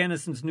Letty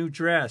Kennison's new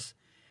dress.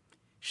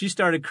 She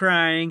started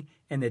crying,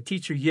 and the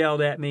teacher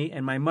yelled at me,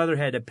 and my mother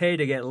had to pay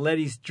to get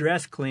Letty's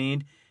dress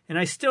cleaned, and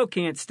I still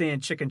can't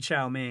stand chicken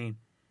chow mein.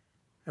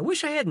 I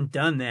wish I hadn't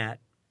done that.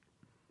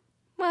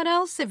 What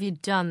else have you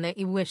done that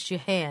you wish you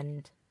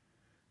hadn't?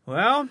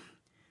 Well,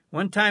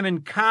 one time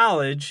in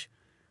college,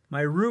 my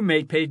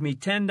roommate paid me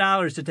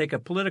 $10 to take a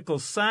political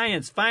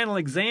science final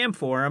exam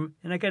for him,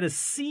 and I got a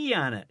C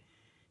on it.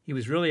 He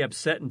was really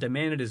upset and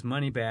demanded his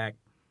money back.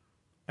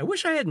 I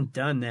wish I hadn't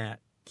done that.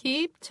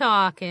 Keep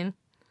talking.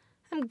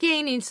 I'm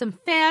gaining some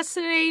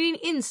fascinating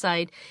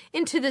insight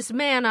into this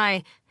man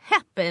I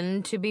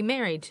happen to be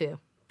married to.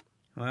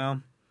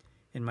 Well,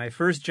 in my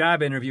first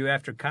job interview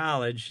after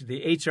college,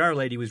 the HR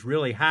lady was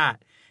really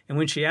hot. And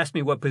when she asked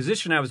me what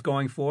position I was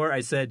going for, I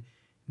said,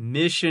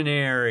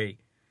 missionary.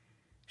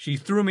 She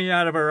threw me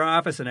out of her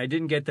office and I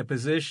didn't get the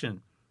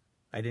position.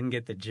 I didn't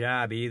get the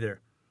job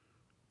either.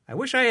 I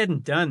wish I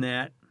hadn't done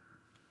that.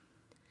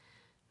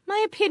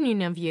 My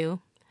opinion of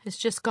you has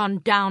just gone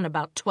down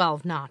about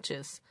 12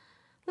 notches.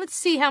 Let's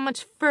see how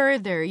much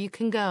further you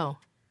can go.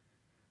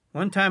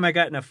 One time I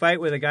got in a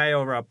fight with a guy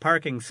over a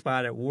parking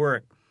spot at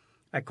work.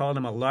 I called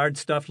him a large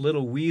stuffed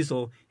little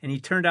weasel, and he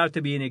turned out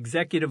to be an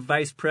executive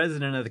vice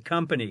president of the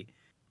company.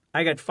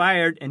 I got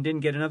fired and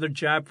didn't get another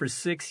job for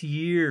 6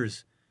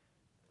 years.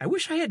 I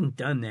wish I hadn't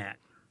done that.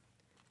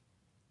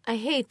 I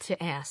hate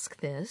to ask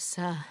this,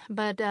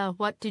 but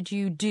what did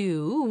you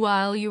do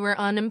while you were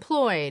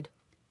unemployed?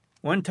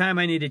 One time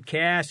I needed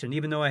cash, and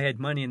even though I had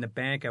money in the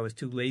bank, I was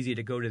too lazy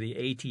to go to the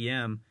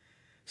ATM.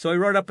 So I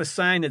wrote up a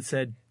sign that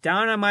said,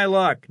 "Down on my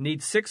luck,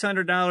 need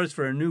 $600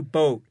 for a new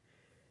boat."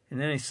 And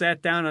then I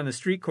sat down on the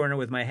street corner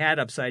with my hat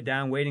upside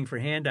down waiting for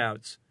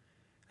handouts.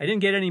 I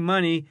didn't get any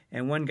money,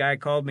 and one guy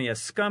called me a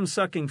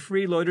scum-sucking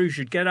freeloader who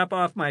should get up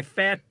off my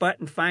fat butt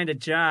and find a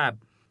job.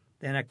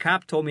 Then a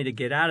cop told me to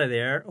get out of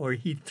there or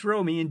he'd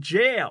throw me in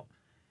jail.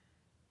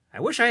 I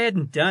wish I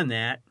hadn't done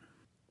that.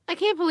 I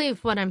can't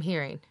believe what I'm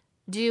hearing.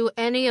 Do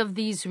any of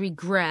these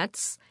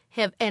regrets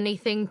have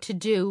anything to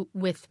do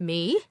with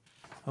me?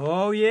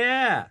 Oh,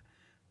 yeah.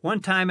 One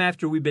time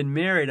after we'd been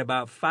married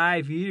about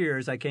 5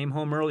 years, I came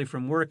home early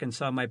from work and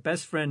saw my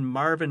best friend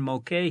Marvin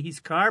Mulcahy's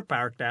car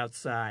parked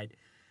outside.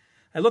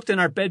 I looked in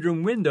our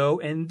bedroom window,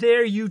 and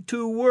there you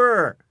two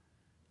were.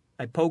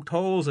 I poked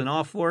holes in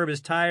all 4 of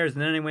his tires,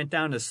 and then I went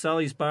down to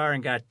Sully's bar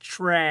and got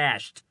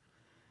trashed.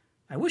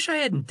 I wish I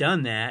hadn't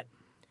done that.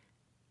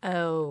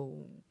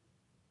 Oh?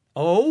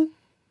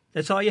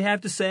 That's all you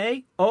have to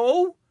say?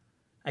 Oh?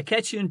 I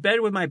catch you in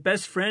bed with my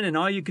best friend, and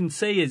all you can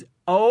say is,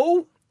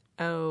 oh?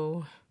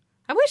 Oh.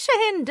 I wish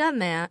I hadn't done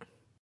that.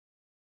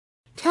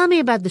 Tell me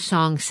about the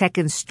song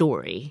Second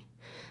Story.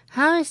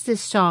 How is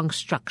this song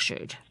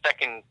structured?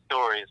 Second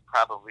Story is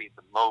probably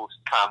the most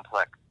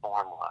complex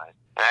form-wise.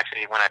 And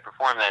actually, when I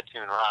perform that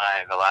tune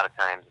live, a lot of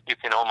times you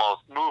can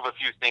almost move a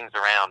few things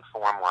around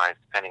form-wise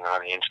depending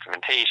on the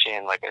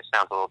instrumentation. Like, it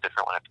sounds a little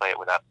different when I play it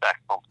without a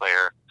saxophone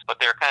player. But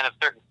there are kind of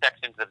certain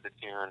sections of the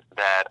tune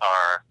that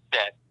are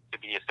set to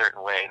be a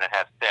certain way and that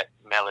have set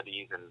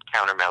melodies and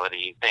counter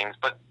melody things.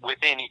 But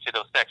within each of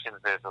those sections,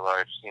 there's a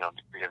large,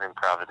 degree of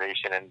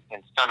improvisation. And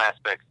in some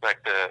aspects, like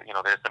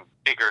there's some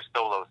bigger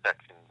solo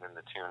sections in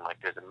the tune.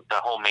 Like the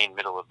whole main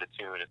middle of the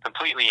tune is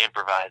completely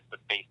improvised, but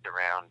based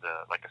around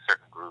like a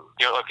certain groove.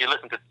 If you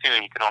listen to the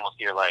tune, you can almost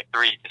hear like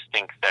 3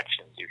 distinct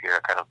sections. You hear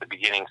kind of the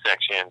beginning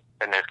section,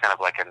 and there's kind of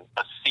like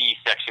a C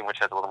section,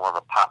 which has a little more of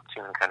a pop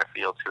tune kind of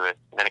feel to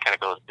it. And then it kind of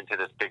goes into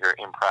this bigger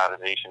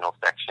improvisational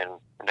section,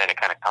 and then it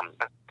kind of comes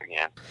back.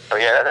 again. So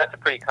yeah, that's a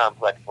pretty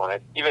complex one.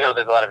 Even though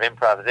there's a lot of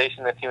improvisation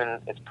in the tune,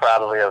 it's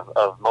probably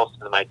of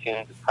most of my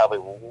tunes, it's probably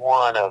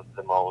one of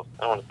the most,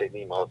 I don't want to say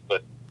the most,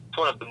 but it's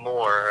one of the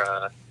more,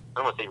 I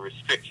don't want to say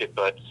restricted,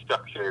 but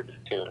structured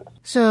tunes.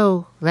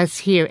 So let's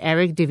hear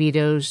Eric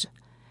DeVito's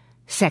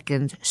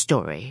second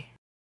story.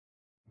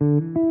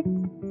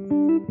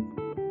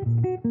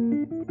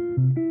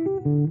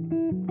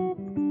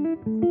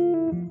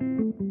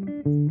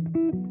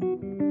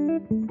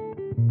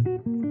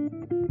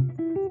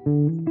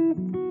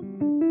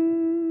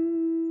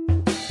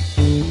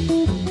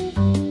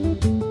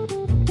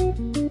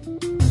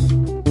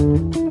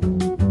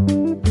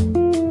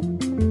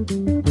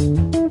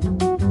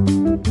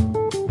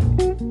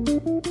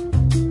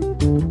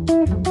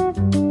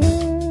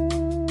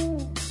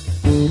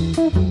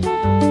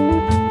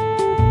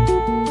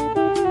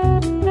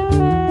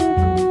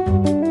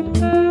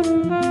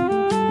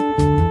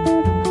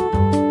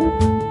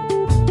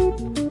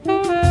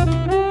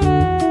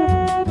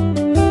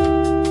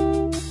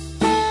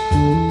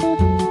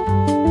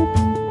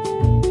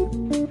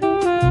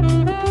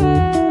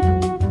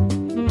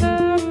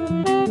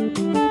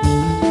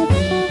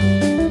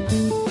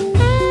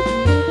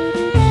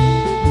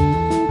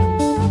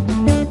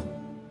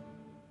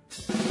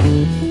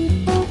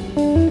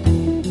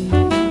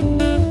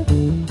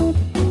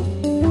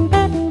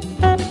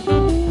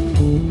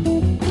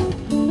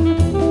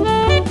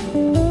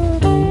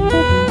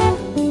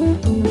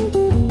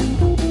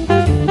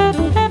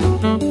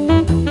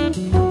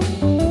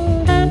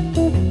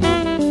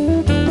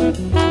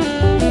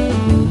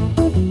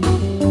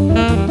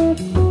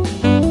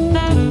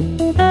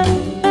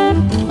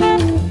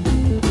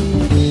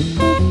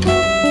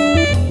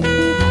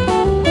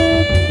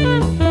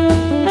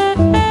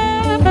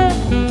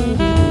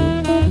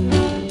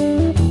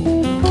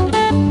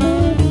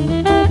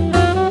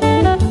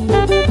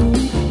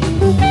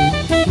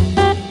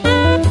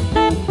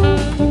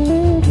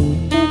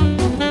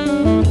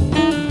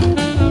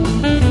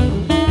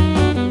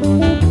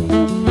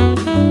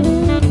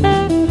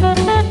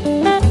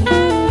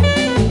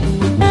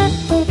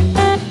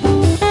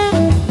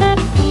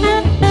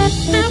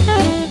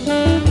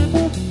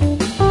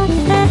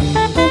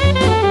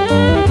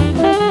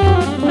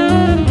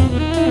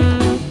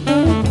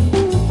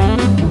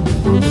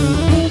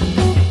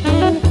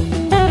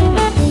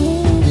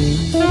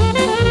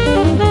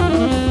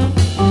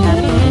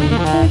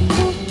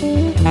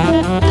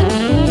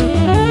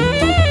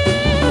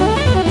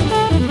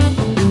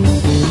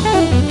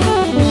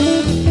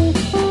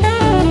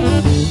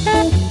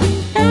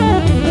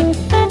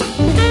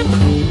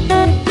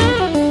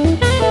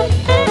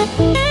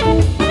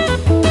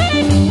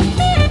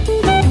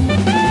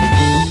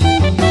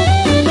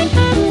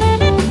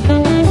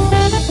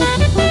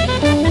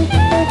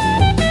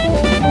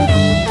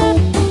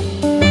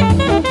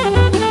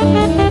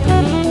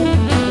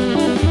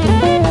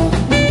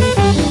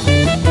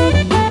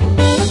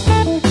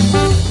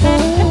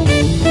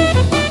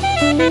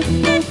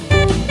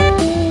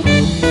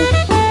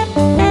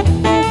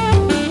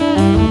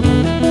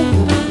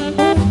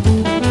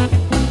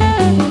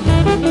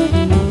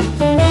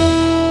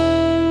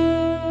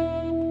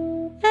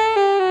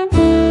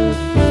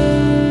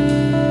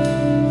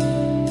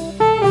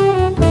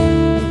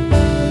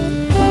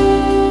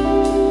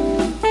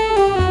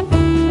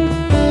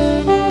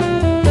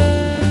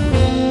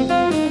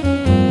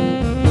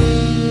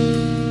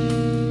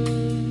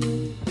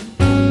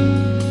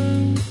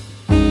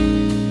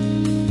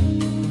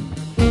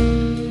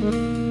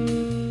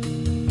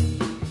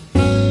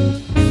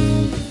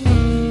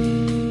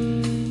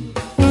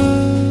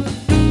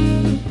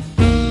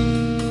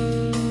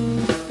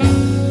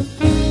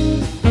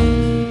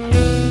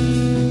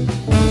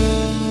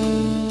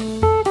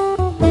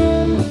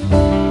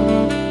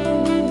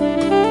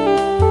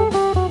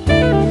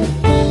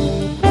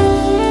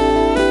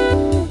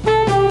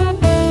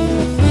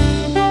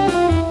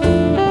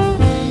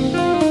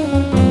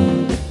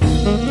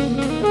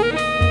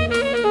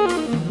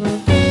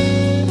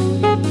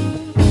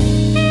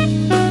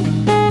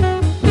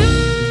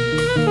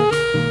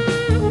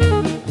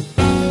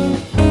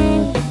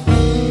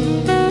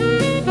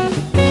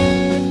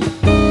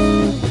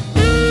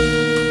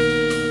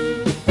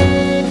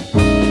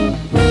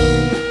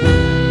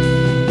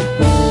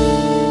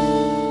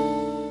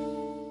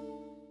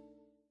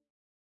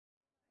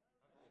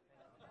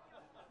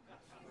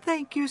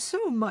 Thank you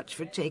so much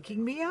for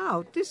taking me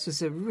out. This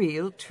is a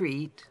real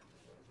treat.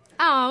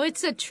 Oh,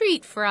 it's a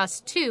treat for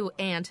us too,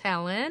 Aunt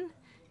Helen.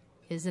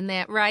 Isn't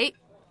that right,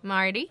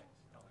 Marty?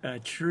 A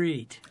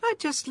treat. I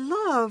just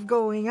love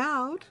going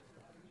out.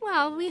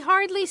 Well, we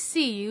hardly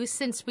see you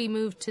since we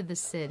moved to the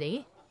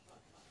city.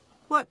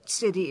 What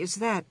city is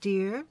that,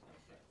 dear?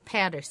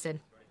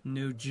 Patterson.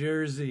 New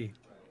Jersey.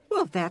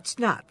 Well, that's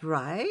not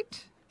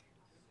right.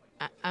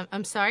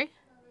 I'm sorry?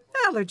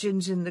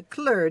 Allergens in the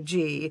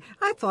clergy.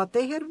 I thought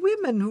they had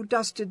women who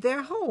dusted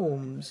their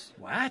homes.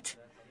 What?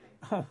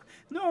 Oh,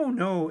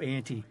 no,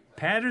 Auntie.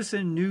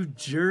 Patterson, New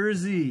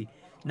Jersey.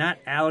 Not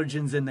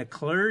allergens in the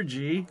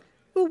clergy.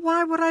 Well,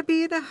 why would I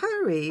be in a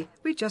hurry?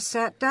 We just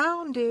sat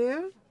down,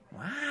 dear.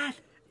 What?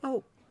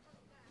 Oh,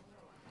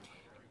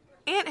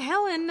 Aunt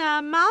Helen,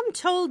 Mom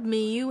told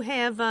me you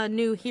have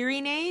new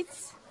hearing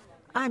aids.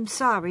 I'm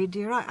sorry,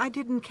 dear. I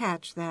didn't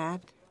catch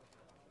that.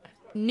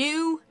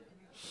 New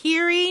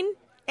hearing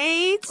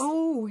aids?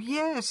 Oh,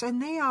 yes,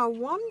 and they are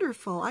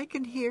wonderful. I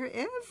can hear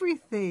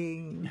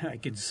everything. I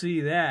can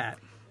see that.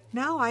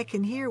 Now I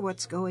can hear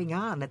what's going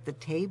on at the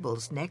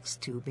tables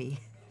next to me.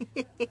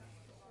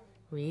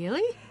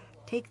 Really?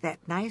 Take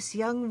that nice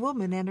young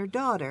woman and her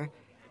daughter.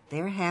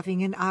 They're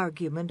having an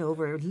argument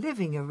over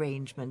living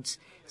arrangements.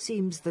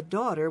 Seems the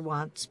daughter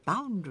wants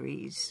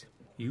boundaries.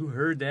 You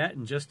heard that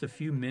in just a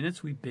few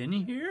minutes we've been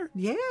here?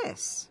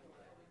 Yes.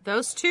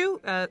 Those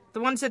two? The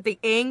ones at the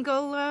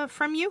angle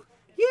from you?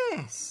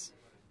 Yes.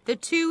 The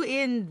two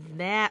in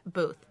that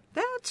booth.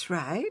 That's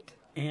right.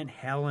 Aunt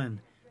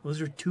Helen,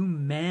 those are two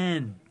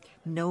men.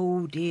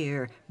 No,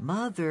 dear.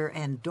 Mother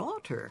and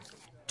daughter.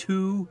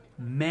 Two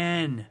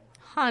men.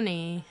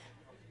 Honey.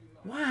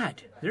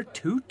 What? They're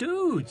two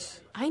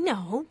dudes. I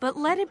know, but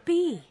let it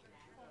be.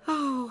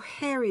 Oh,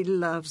 Harry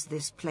loves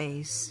this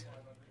place.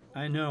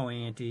 I know,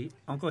 Auntie.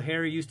 Uncle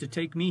Harry used to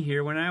take me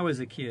here when I was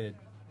a kid.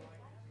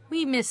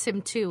 We miss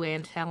him too,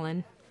 Aunt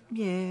Helen.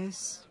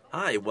 Yes.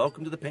 Hi,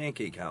 welcome to the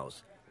Pancake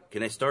House.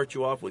 Can I start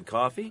you off with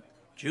coffee?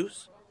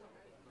 Juice?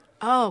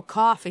 Oh,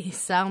 coffee.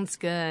 Sounds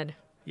good.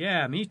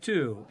 Yeah, me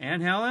too.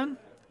 Aunt Helen?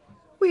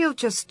 We'll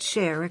just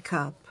share a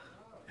cup.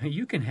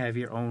 You can have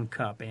your own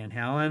cup, Aunt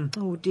Helen.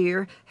 Oh,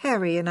 dear.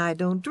 Harry and I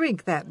don't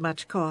drink that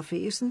much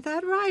coffee. Isn't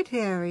that right,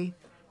 Harry?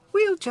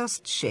 We'll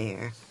just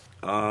share.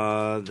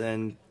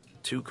 Then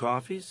 2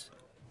 coffees?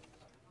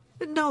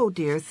 No,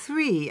 dear,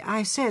 3.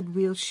 I said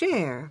we'll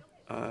share.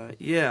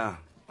 Yeah,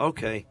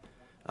 okay.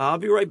 I'll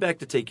be right back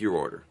to take your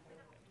order.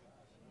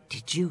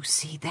 Did you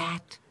see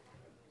that?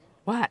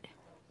 What?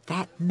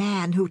 That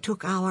man who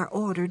took our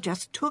order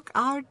just took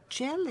our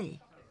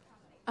jelly.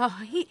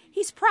 Oh,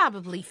 he's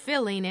probably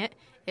filling it.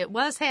 It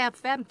was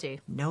half empty.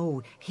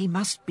 No, he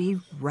must be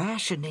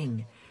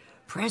rationing.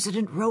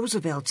 President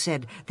Roosevelt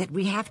said that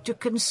we have to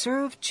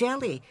conserve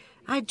jelly.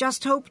 I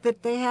just hope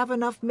that they have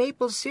enough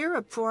maple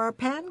syrup for our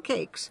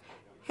pancakes.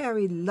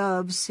 Harry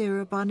loves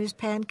syrup on his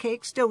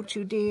pancakes, don't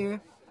you,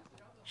 dear?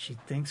 She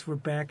thinks we're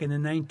back in the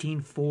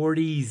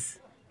 1940s.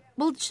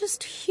 Well,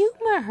 just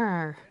humor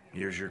her.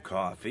 Here's your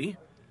coffee.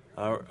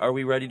 Are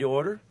we ready to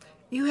order?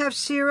 You have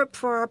syrup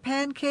for our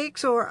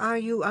pancakes, or are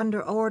you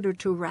under order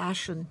to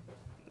ration?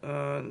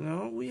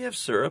 No, we have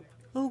syrup.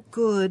 Oh,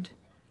 good.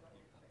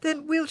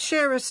 Then we'll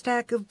share a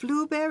stack of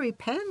blueberry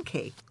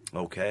pancake.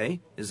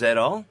 Okay. Is that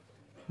all?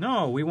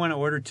 No, we want to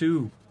order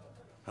 2.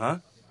 Huh?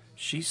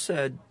 She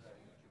said...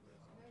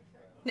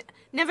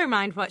 Never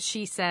mind what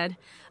she said.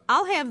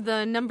 I'll have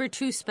the number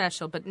 2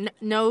 special, but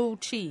no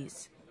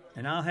cheese.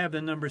 And I'll have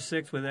the number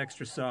 6 with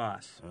extra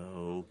sauce.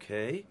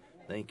 Okay,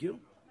 thank you.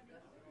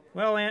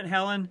 Well, Aunt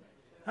Helen,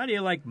 how do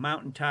you like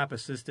mountaintop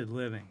assisted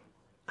living?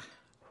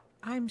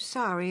 I'm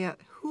sorry,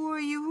 who are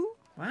you?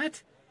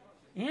 What?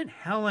 Aunt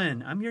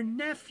Helen, I'm your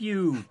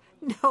nephew.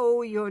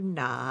 No, you're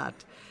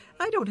not.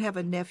 I don't have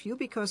a nephew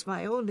because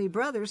my only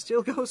brother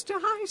still goes to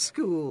high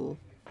school.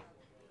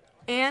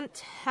 Aunt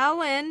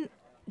Helen,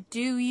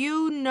 do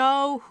you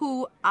know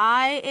who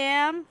I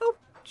am? Oh,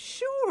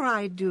 sure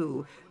I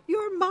do.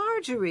 You're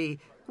Marjorie.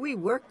 We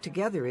worked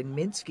together in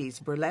Minsky's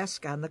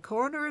burlesque on the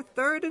corner of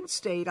 3rd and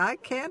State. I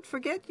can't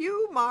forget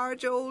you,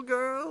 Marge, old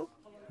girl.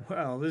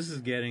 Well, this is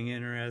getting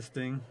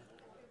interesting.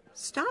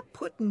 Stop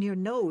putting your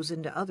nose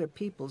into other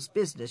people's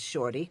business,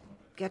 Shorty.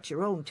 Get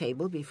your own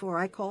table before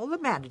I call the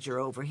manager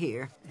over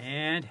here.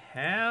 Aunt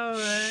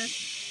Helen.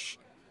 Shh.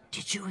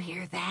 Did you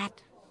hear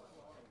that?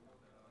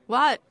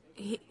 What?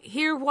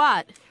 Hear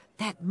what?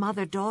 That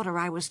mother-daughter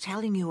I was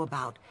telling you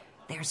about.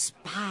 They're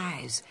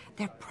spies.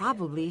 They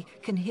probably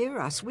can hear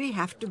us. We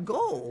have to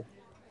go.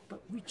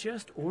 But we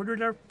just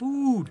ordered our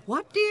food.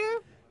 What, dear?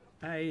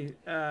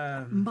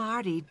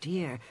 Marty,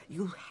 dear,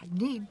 you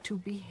need to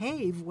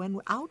behave when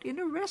out in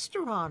a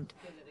restaurant.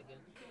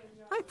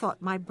 I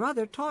thought my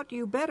brother taught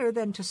you better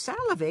than to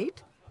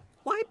salivate.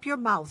 Wipe your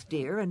mouth,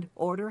 dear, and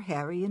order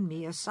Harry and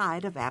me a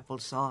side of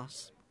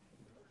applesauce.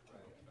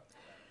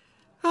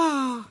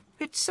 Oh,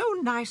 it's so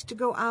nice to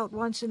go out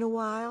once in a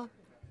while.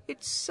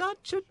 It's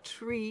such a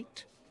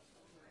treat.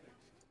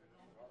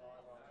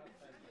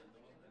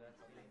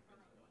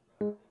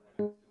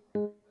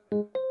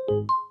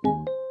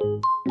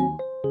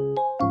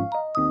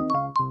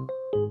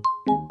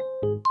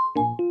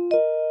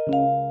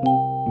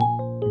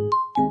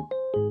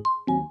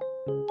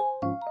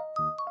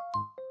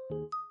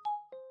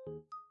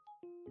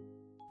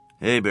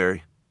 Hey,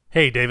 Barry.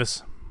 Hey,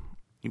 Davis.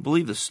 You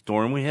believe the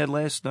storm we had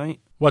last night?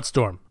 What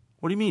storm?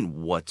 What do you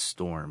mean, what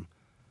storm?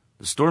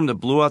 The storm that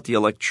blew out the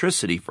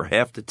electricity for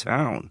half the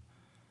town.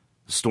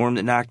 The storm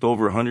that knocked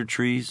over 100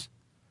 trees.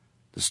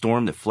 The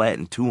storm that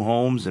flattened 2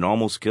 homes and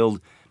almost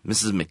killed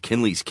Mrs.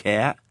 McKinley's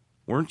cat.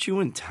 Weren't you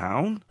in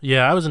town?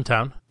 Yeah, I was in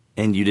town.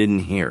 And you didn't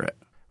hear it?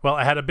 Well,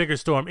 I had a bigger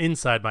storm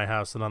inside my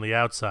house than on the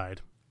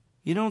outside.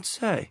 You don't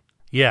say.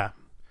 Yeah.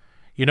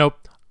 You know,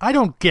 I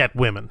don't get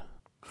women.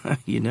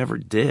 You never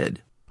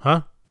did.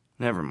 Huh?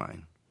 Never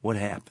mind. What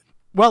happened?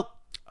 Well,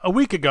 a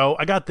week ago,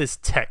 I got this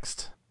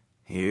text.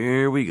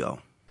 Here we go.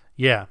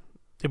 Yeah,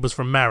 it was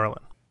from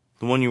Marilyn.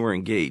 The one you were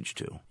engaged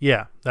to.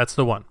 Yeah, that's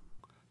the one.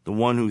 The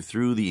one who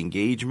threw the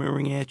engagement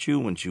ring at you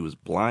when she was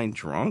blind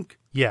drunk?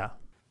 Yeah.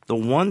 The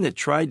one that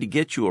tried to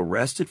get you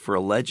arrested for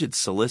alleged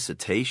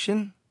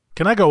solicitation?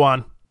 Can I go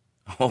on?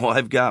 Oh,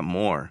 I've got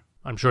more.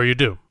 I'm sure you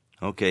do.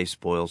 Okay,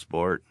 spoil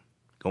sport.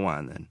 Go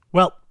on then.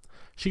 Well,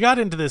 she got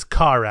into this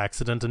car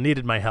accident and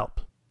needed my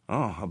help.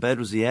 Oh, how bad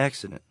was the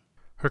accident?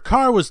 Her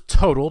car was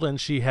totaled and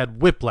she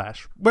had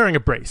whiplash, wearing a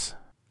brace.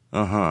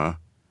 Uh-huh.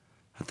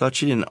 I thought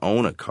she didn't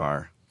own a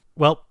car.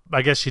 Well,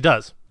 I guess she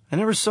does. I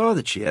never saw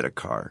that she had a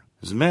car.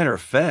 As a matter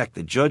of fact,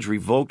 the judge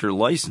revoked her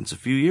license a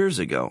few years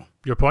ago.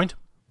 Your point?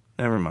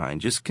 Never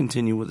mind. Just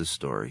continue with the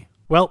story.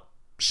 Well,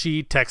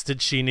 she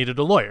texted she needed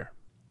a lawyer.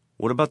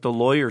 What about the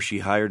lawyer she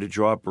hired to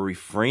draw up a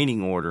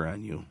refraining order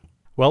on you?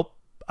 Well,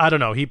 I don't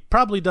know. He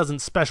probably doesn't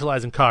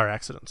specialize in car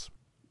accidents.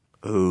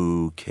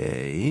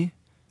 Okay.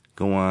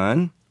 Go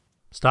on.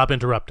 Stop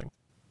interrupting.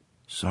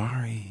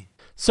 Sorry.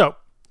 So,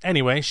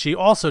 anyway, she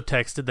also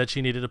texted that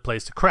she needed a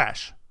place to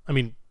crash.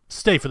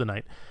 Stay for the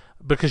night.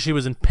 Because she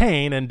was in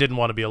pain and didn't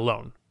want to be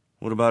alone.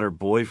 What about her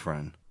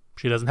boyfriend?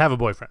 She doesn't have a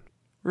boyfriend.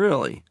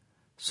 Really?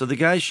 So the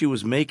guy she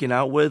was making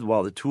out with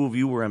while the two of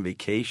you were on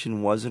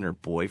vacation wasn't her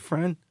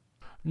boyfriend?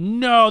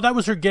 No, that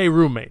was her gay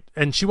roommate,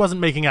 and she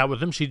wasn't making out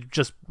with him. She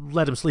just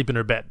let him sleep in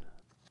her bed.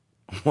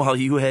 While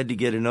you had to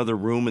get another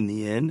room in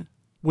the inn?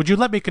 Would you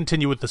let me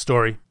continue with the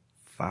story?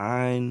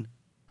 Fine.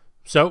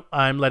 So,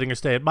 I'm letting her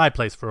stay at my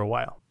place for a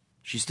while.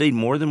 She stayed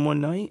more than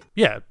one night?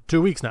 Yeah,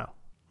 2 weeks now.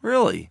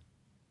 Really?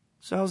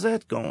 So how's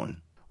that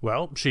going?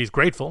 Well, she's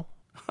grateful.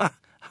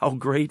 How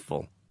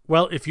grateful?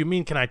 Well, if you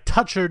mean can I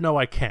touch her, no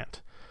I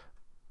can't.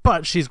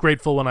 But she's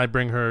grateful when I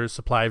bring her a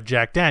supply of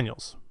Jack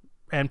Daniels.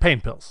 And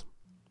pain pills.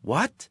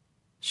 What?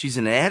 She's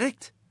an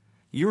addict?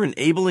 You're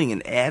enabling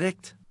an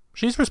addict?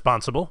 She's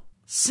responsible.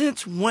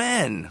 Since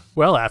when?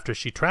 Well, after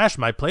she trashed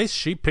my place,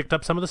 she picked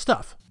up some of the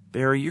stuff.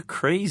 Barry, you're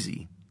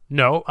crazy.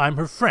 No, I'm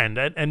her friend,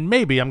 and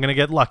maybe I'm going to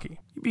get lucky.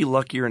 You'd be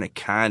luckier in a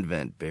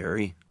convent,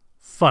 Barry.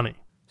 Funny.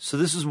 So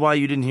this is why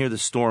you didn't hear the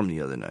storm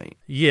the other night?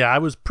 Yeah, I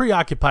was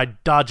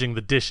preoccupied dodging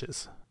the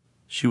dishes.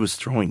 She was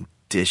throwing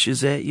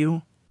dishes at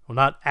you? Well,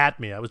 not at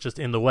me. I was just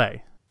in the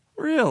way.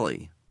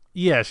 Really?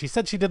 Yeah, she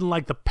said she didn't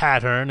like the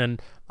pattern,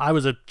 and I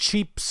was a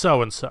cheap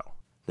so-and-so.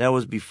 That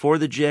was before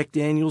the Jack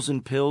Daniels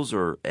and pills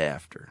or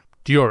after?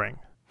 During.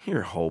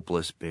 You're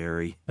hopeless,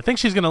 Barry. I think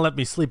she's going to let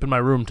me sleep in my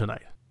room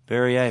tonight.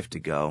 Barry, I have to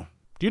go.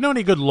 Do you know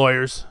any good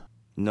lawyers?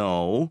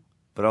 No,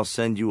 but I'll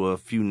send you a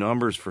few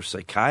numbers for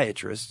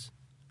psychiatrists.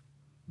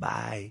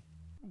 Bye.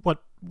 What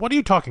are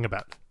you talking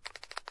about?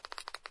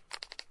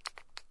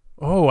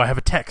 Oh, I have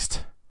a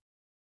text.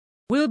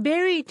 Will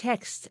Barry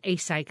text a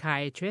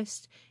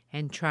psychiatrist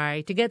and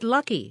try to get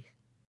lucky?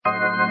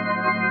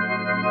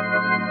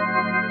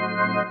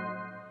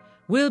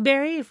 Will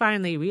Barry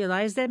finally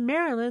realize that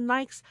Marilyn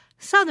likes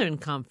Southern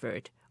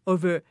Comfort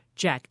over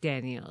Jack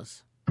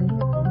Daniels?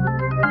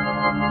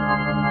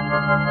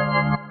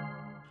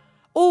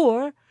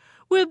 Or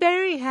will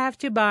Barry have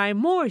to buy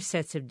more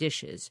sets of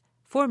dishes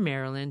for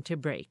Marilyn to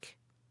break?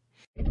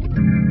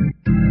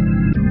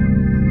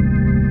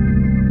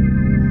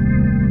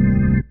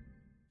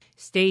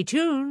 Stay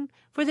tuned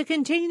for the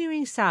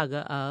continuing saga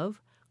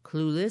of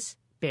Clueless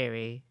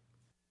Barry.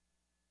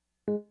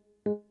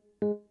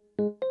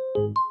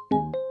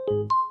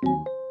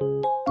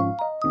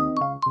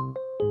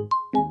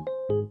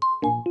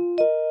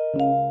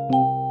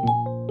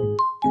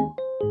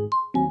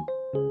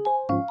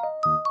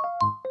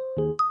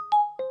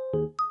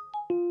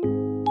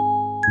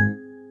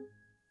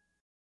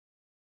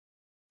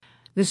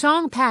 The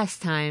song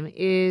Pastime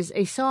is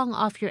a song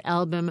off your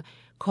album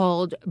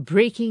called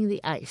Breaking the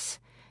Ice,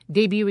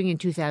 debuting in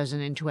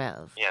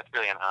 2012. Yeah, it's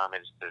really an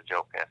homage to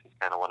Joe Pass. He's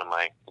kind of one of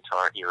my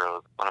guitar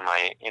heroes, one of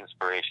my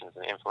inspirations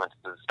and influences,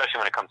 especially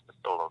when it comes to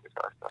solo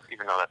guitar stuff,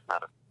 even though that's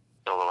not a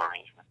solo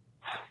arrangement.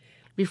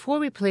 Before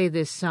we play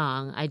this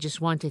song, I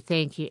just want to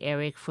thank you,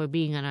 Eric, for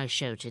being on our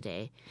show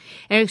today.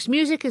 Eric's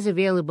music is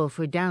available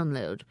for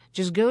download.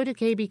 Just go to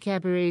KB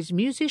Cabaret's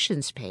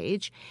musicians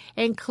page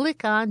and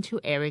click on to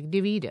Eric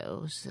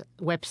DeVito's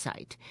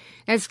website.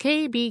 That's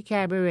KB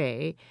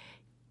Cabaret,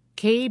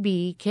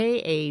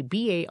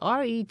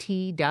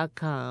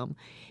 KBKabaret.com,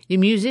 the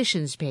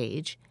musicians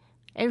page,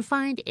 and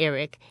find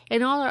Eric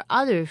and all our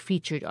other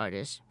featured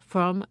artists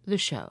from the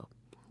show.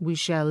 We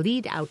shall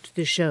lead out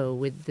the show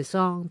with the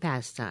song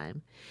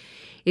Pastime.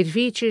 It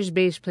features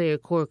bass player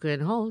Corcoran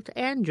Holt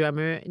and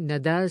drummer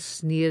Nadaz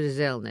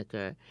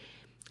Snir-Zelniker,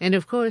 and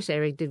of course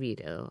Eric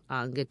DeVito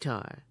on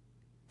guitar.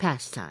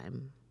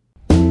 Pastime.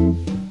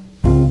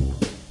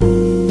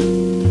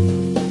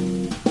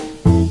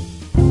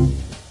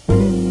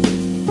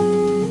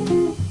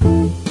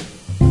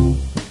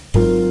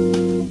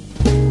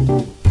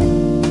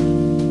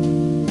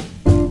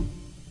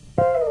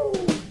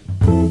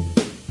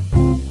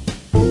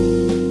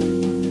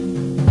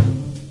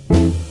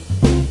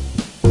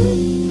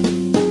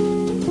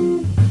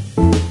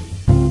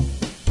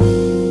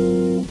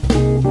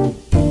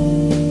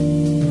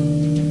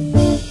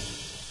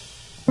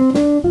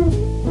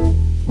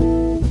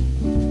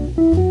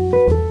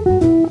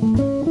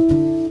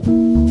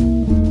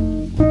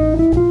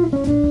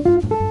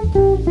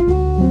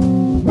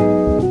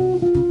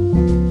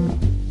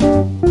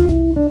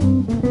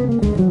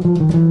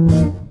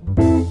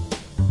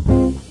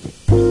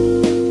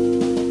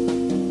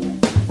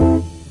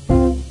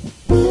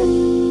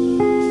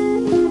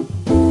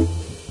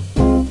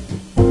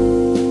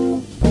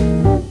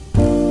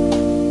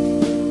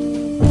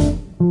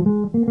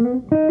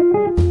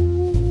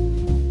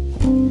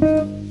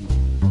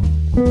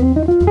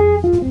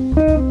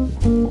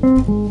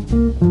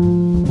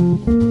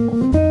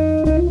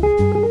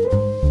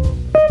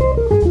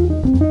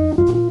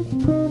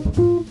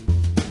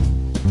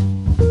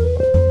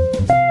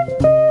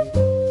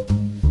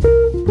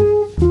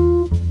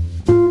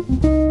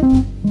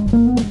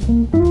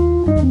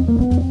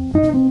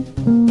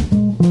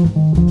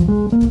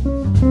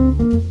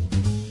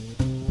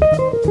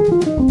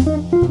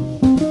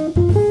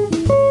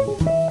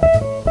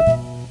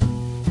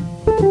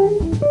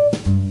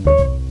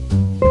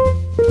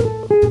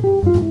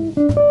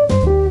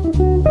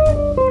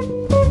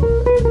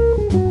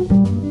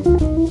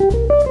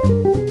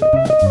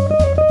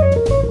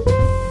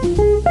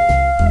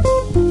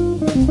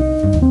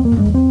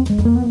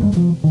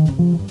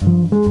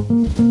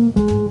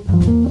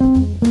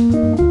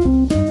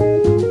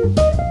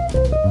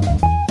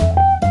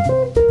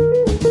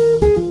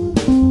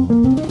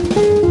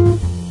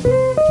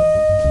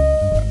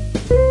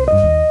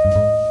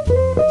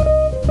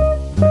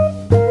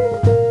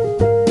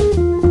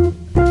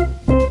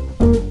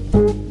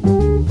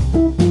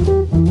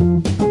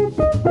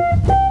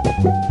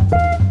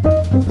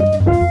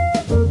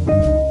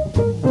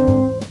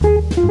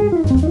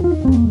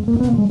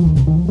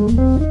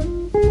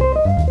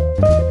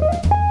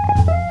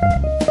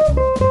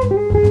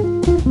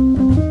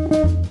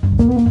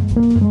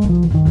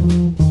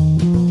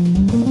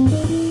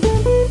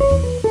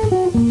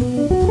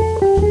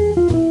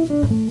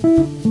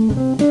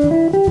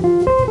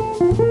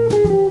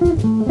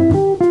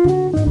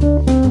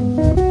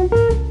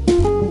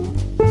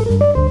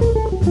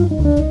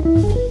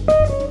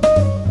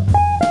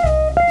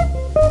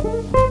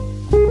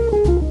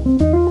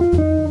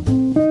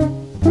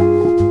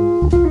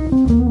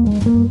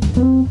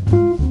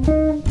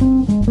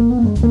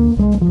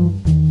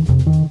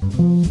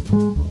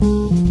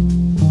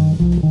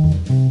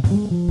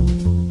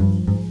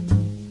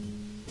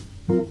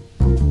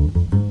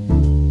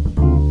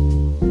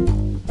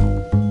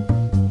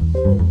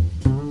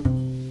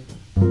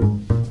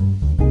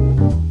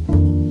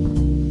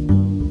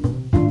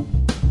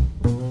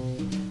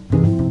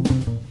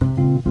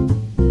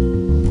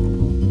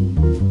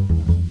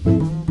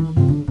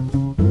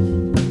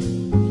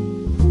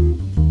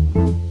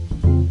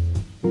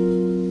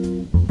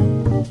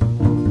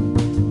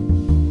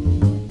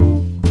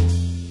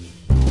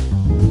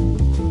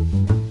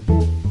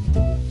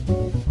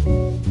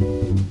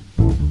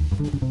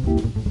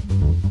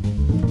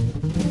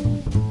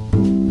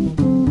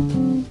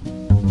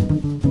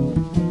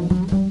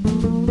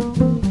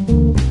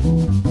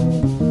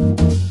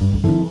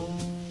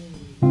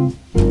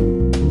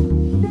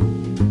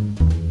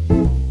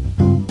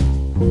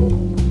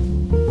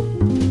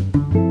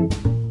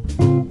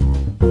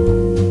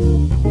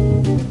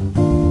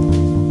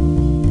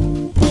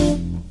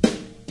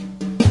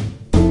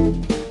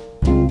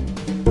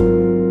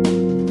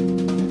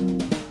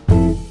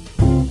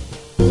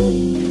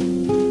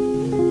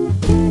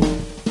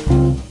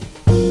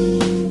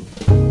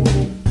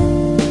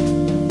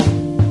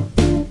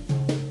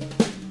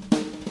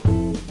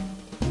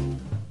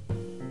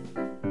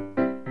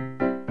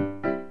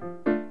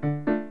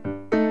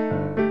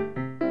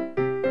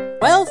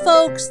 Well,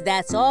 folks,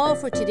 that's all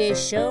for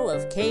today's show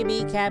of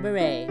KB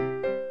Cabaret.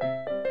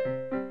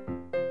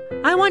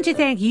 I want to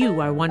thank you,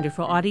 our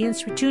wonderful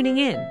audience, for tuning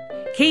in.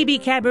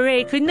 KB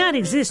Cabaret could not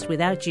exist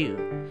without you.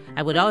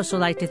 I would also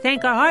like to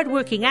thank our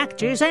hardworking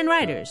actors and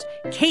writers,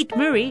 Kate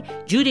Murray,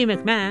 Judy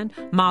McMahon,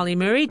 Molly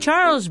Murray,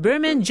 Charles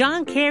Berman,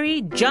 John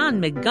Carey, John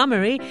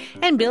Montgomery,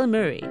 and Bill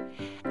Murray.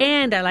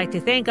 And I'd like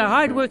to thank our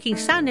hardworking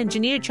sound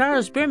engineer,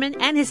 Charles Berman,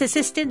 and his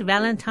assistant,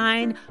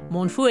 Valentine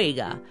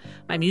Monfuega,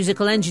 my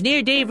musical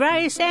engineer, Dave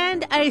Rice,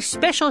 and a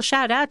special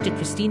shout-out to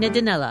Christina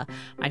Danella,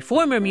 my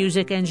former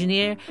music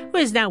engineer, who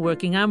is now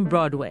working on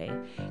Broadway.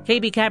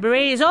 KB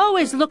Cabaret is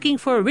always looking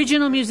for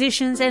original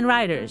musicians and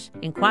writers.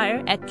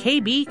 Inquire at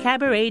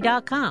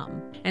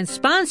kbkabaret.com. And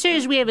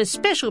sponsors, we have a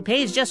special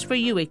page just for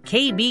you at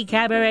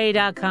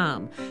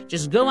kbkabaret.com.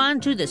 Just go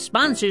on to the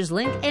sponsors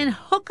link and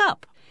hook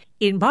up.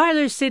 In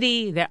Parlor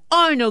City, there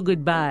are no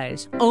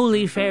goodbyes,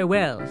 only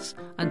farewells.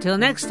 Until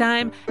next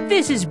time,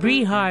 this is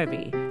Bree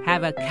Harvey.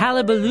 Have a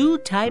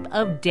Calabaloo type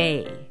of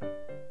day.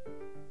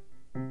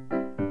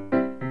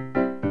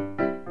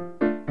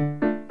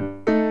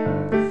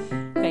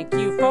 Thank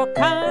you for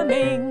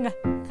coming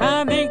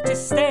to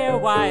stay a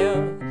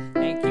while.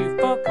 Thank you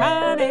for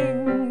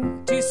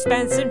coming to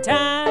spend some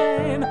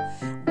time.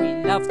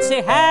 We love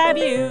to have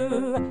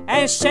you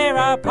and share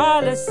our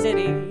Parlor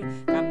City.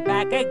 Come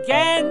back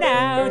again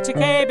now to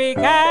KB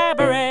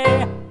Cabaret.